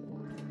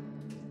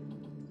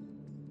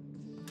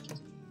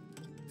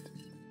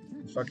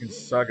 I fucking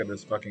suck at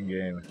this fucking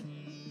game.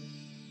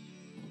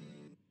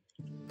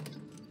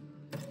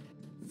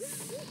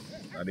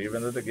 Not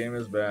even that the game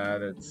is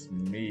bad, it's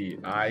me.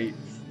 I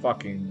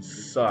fucking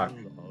suck.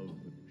 tale of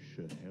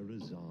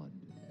Scheherazade.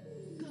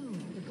 Go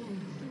for the gold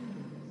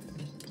symbols.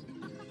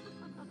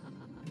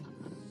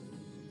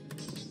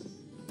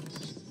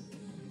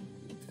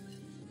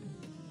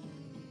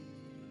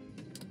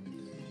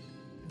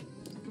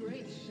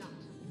 Great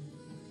shot.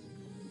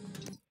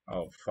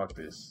 Oh, fuck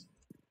this.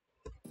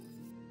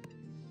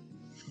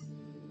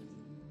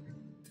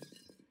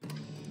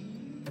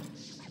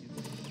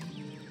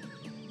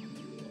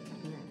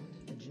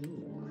 Collect the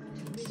jewel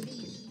to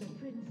release the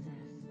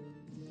princess.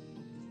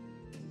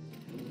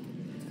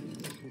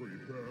 Free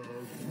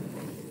pass.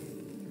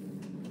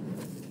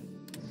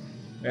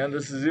 And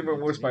this is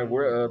even worse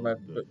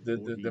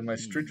than my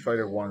Street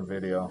Fighter 1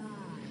 video.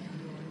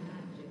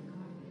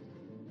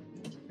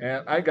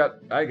 And I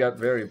got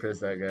very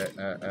pissed at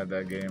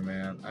that game,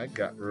 man. I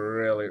got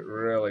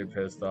really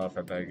pissed off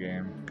at that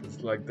game,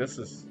 cause like this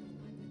is.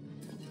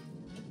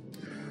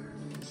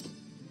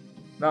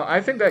 No,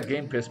 I think that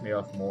game pissed me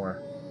off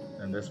more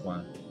than this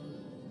one.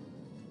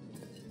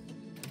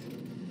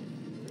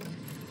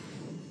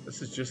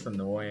 This is just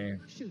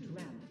annoying.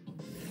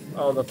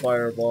 Oh, the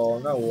fireball!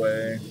 No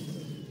way.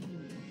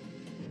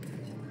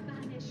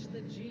 Banish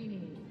the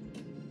genie.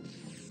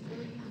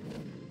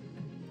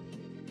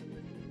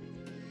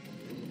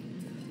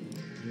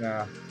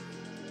 Nah. Hurl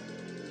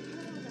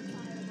the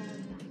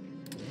fireball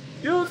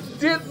back. You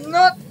did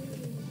not.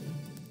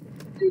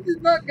 You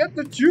did not get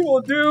the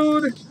jewel,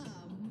 dude. Oh,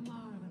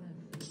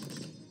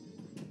 marvelous.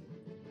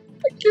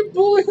 I can't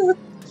believe it.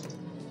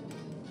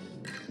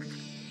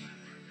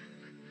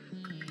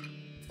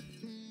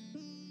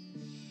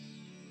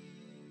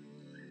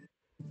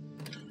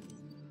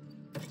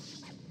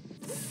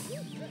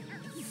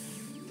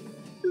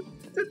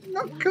 Did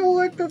not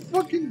collect the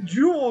fucking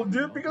jewel,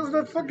 dude, because of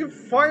that fucking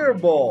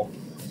fireball.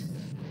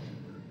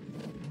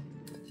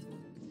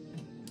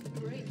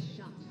 Great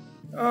shot.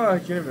 Oh, I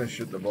can't even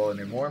shoot the ball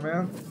anymore,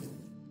 man.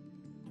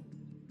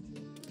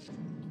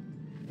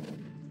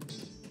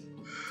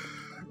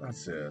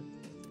 That's it.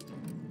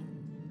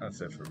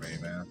 That's it for me,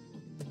 man.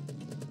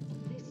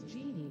 This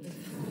genie is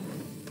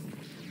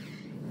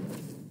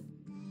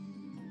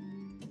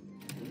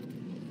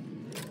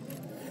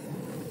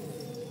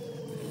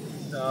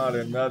Not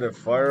another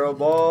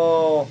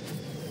fireball.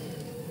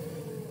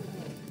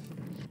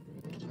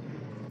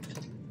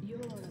 You're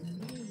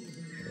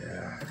amazing.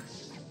 Yeah.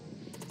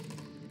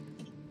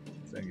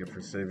 Thank you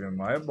for saving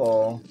my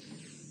ball.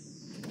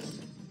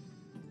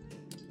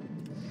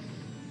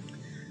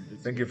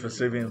 Thank you for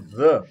saving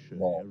the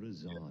ball. Go for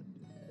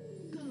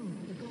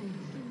the gold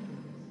symbols.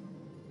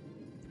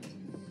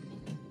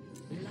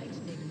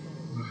 Lightning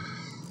ball.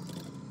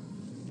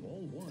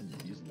 Ball 1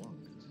 is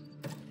locked.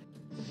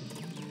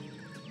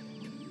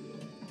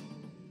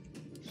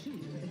 Shoot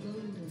for the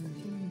golden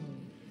symbol.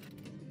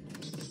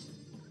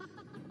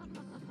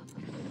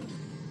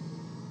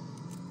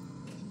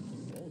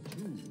 Ball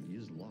 2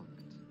 is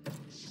locked.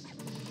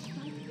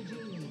 Spike the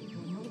genie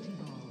for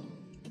multi-ball.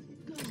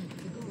 Go for the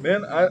gold.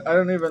 Man, I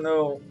don't even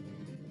know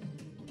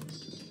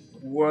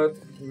what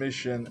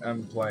mission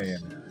I'm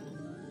playing.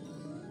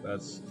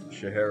 That's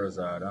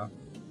Scheherazade, huh?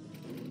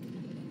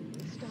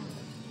 Star.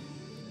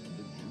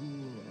 The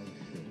jewel of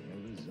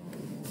Scheherazade is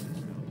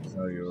It's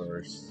now not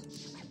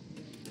yours.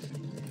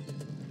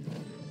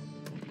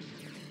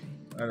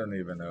 I don't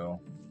even know.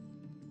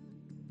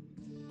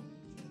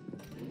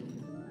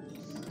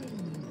 Sing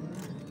bright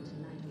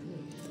like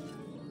wish.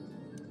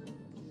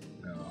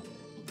 No.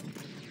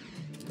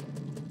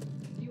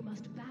 You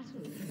must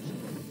battle the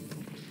genie.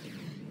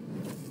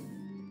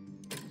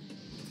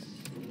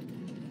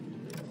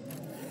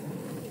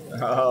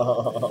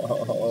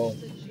 Oh.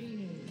 The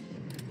genie.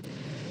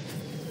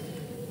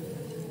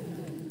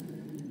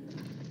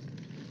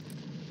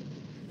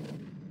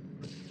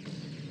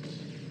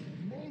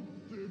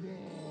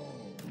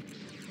 Multi-ball!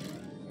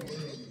 I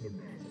am the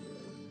master.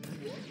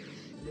 Watch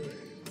me.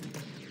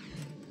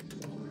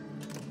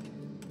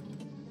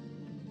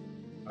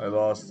 I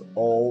lost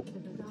all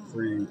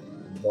 3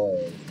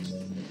 balls,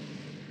 man.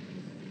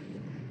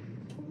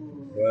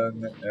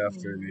 One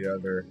after the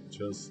other,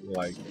 just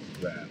like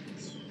that.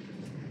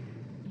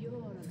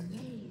 You're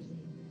amazing.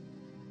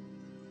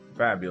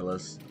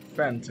 Fabulous.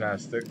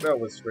 Fantastic. That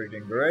was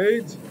freaking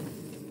great.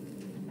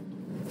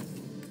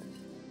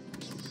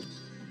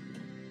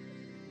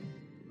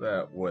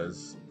 That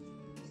was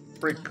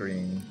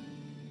freaking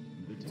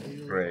the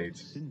tale great. of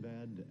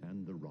Sinbad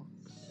and the Rocks.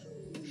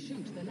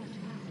 Shoot the left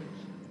passage.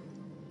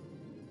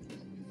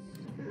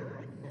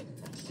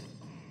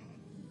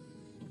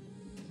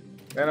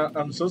 And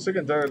I'm so sick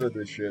and tired of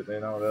this shit, you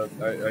know,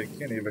 that I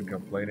can't even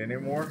complain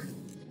anymore.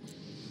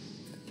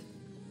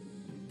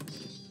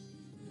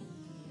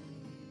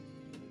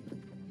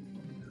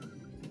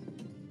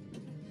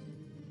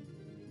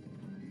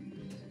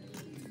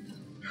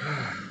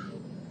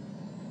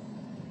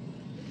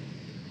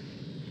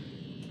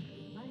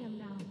 I am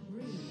now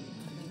free.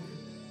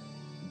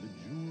 The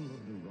jewel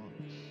of the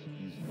rocks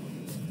is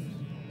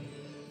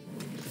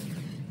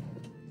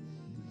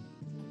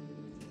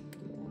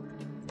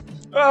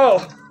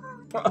Oh!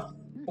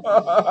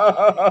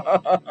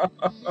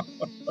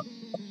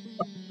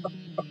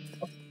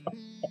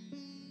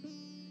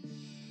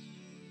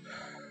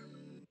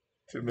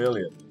 2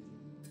 million.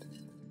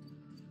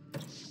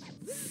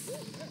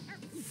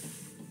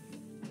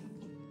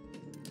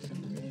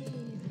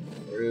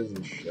 There is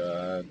a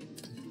shot.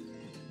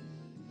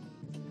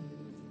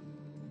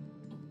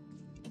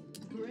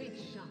 Great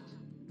shot.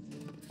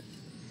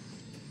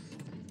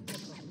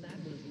 That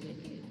was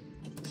wicked.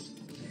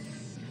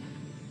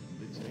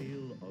 the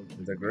tale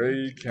of The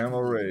great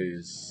camel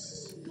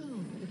race. Go for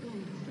the gold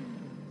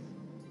symbols.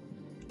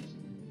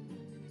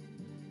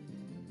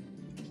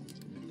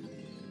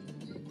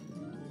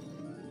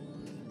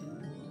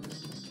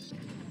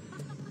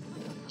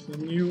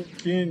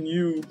 Can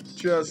you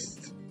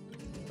just...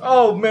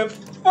 Oh man,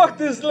 fuck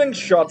this link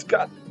shot,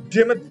 god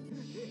damn it.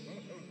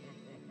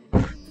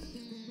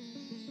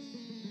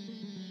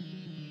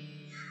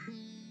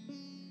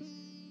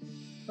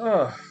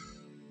 Ah.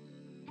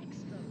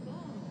 Extra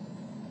ball.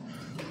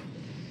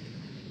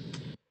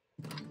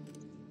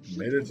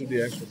 Made it to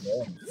the extra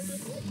ball, man. I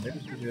made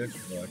it to the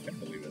extra ball. I can't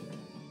believe it.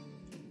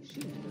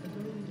 Shoot for the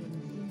golden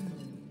symbol.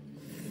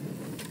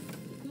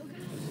 Look out!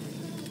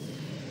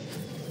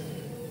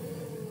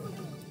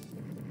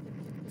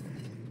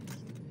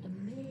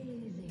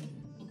 Amazing.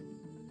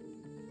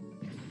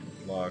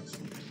 Locks.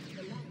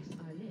 The locks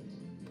are lit.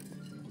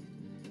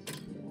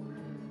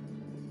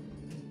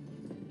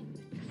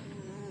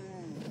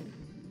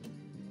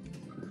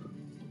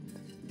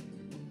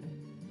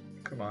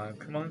 Come on,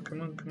 come on,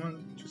 come on, come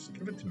on. Just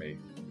give it to me.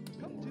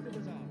 Come to the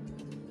bazaar.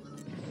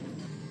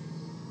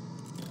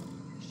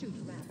 Shoot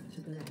ramp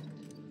to collect.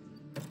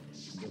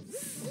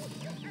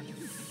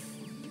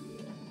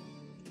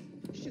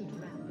 Shoot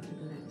ramp to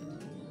collect.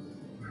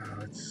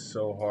 Oh, it's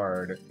so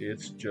hard.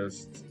 It's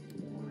just...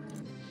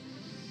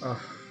 Extra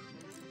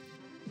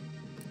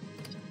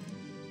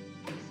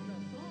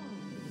ball.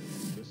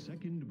 The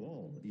second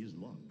ball is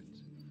locked.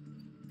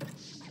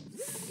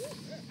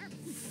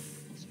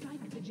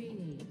 Strike the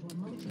genie for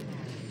multi-ball.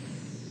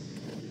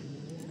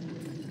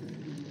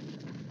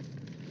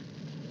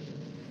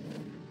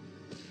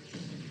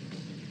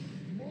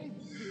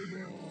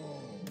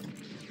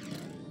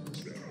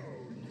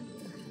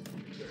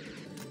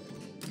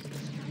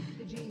 Strike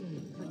the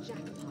genie for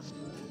jackpot.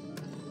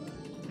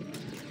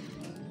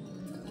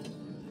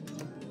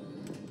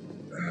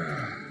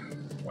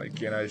 Why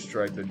can't I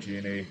strike the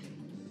genie?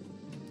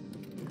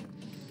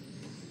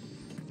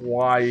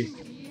 Why? I cannot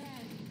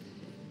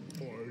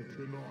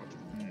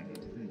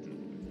be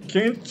defeated.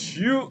 Can't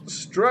you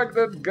strike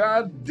that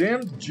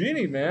goddamn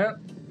genie, man?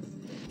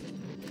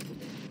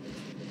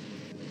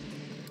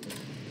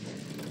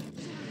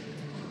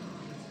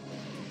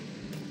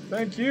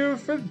 Thank you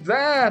for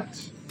that.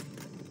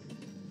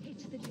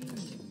 Hit the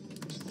genie.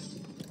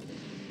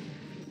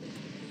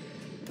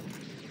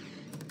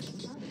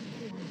 Love the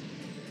light.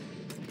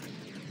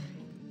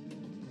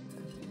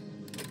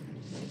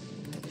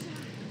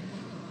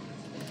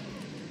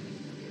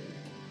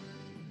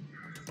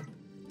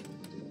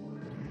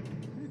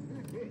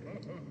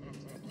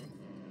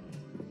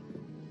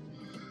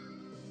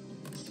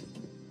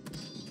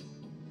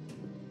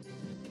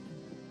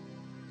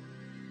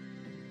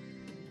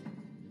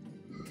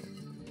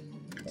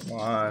 Come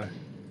on.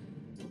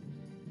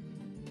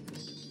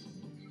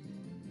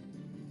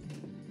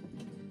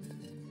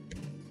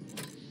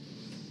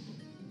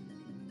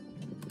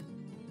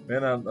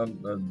 Man,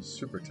 I'm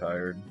super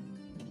tired.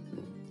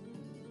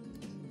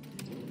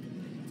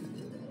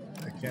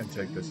 I can't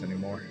take this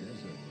anymore.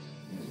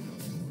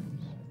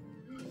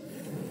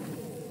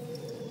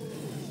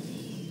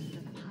 Seize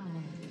the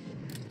power.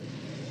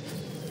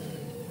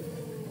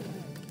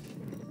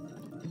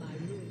 My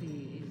ruby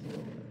is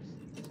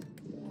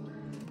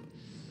yours.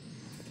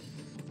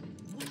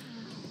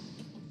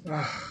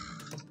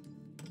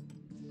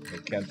 I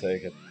can't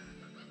take it.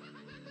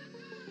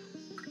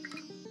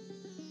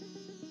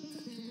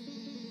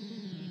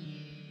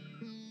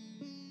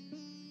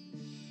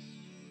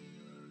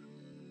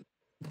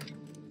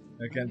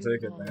 I can't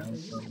take it, man.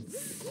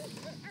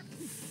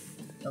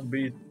 I'm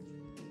beat.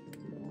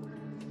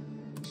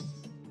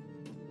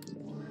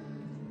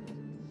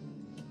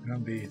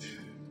 I'm beat.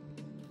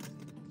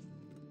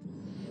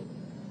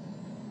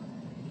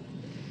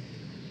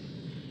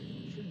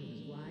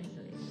 Choose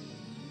wisely.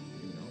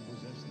 You now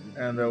possess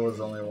the And there was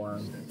only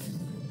one.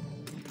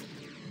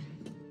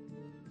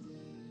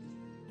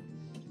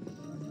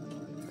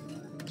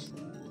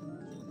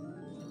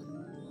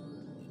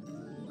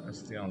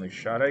 That's the only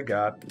shot I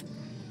got.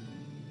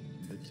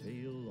 the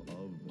tale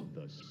of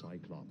the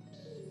Cyclops.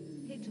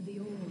 Hit the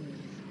oars.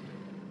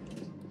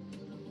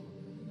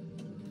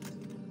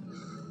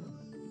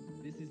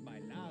 This is my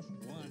last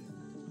one.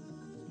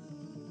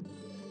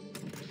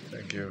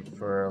 Thank you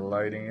for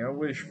lighting a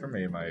wish for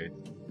me, mate.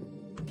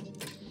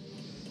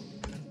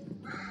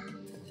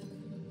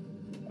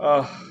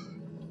 Oh.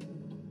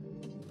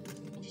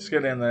 Just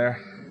get in there.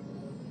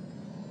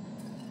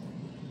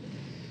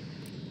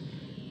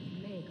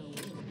 Mega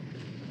win.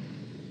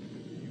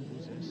 You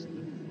possess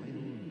the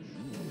final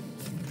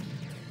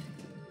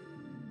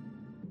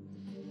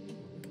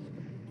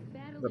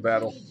jewel. The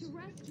battle. To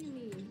rescue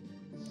me.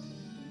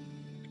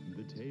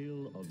 The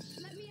tale of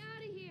Let me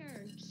out of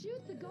here.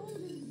 Shoot the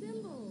golden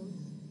symbols.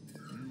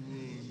 You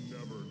will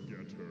never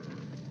get her.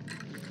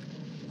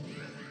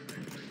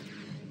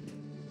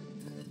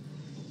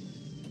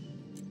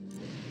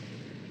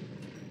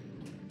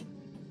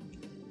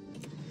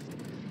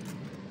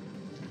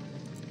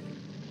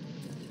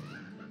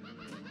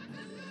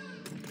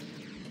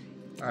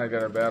 I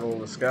gotta battle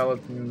the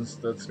skeletons.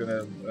 That's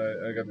gonna.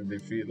 I gotta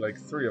defeat like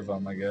 3 of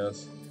them, I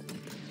guess.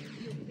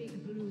 You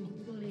big blue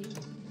bully.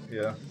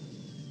 Yeah.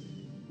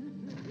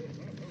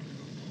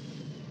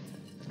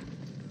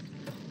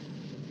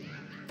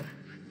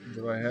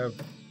 Do I have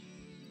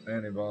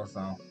Any balls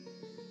now.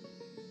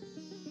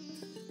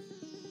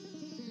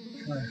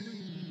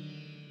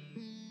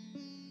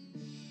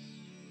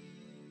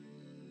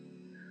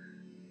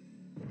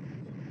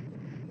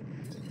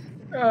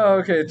 Oh,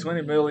 okay,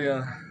 20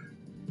 million.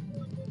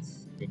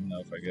 That's good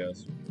enough, I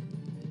guess.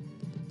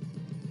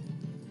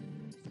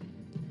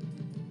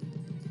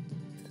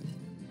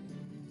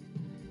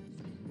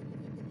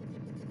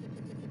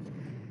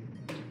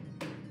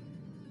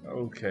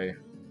 Okay.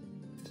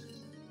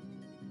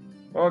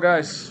 Well,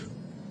 guys,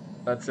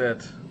 that's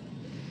it.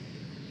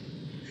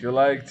 If you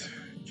liked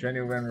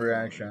genuine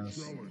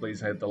reactions, please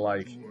hit the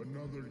like,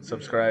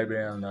 subscribe,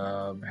 and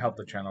help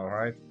the channel,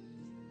 alright?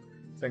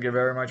 Thank you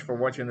very much for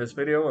watching this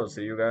video. I'll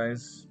see you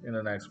guys in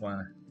the next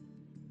one.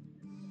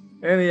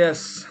 And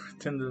yes,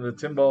 the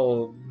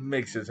pinball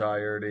makes you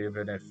tired,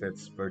 even if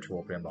it's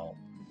virtual pinball.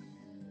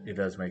 It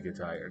does make you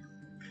tired.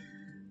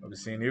 I'll be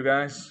seeing you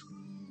guys.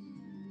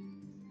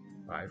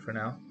 Bye for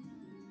now.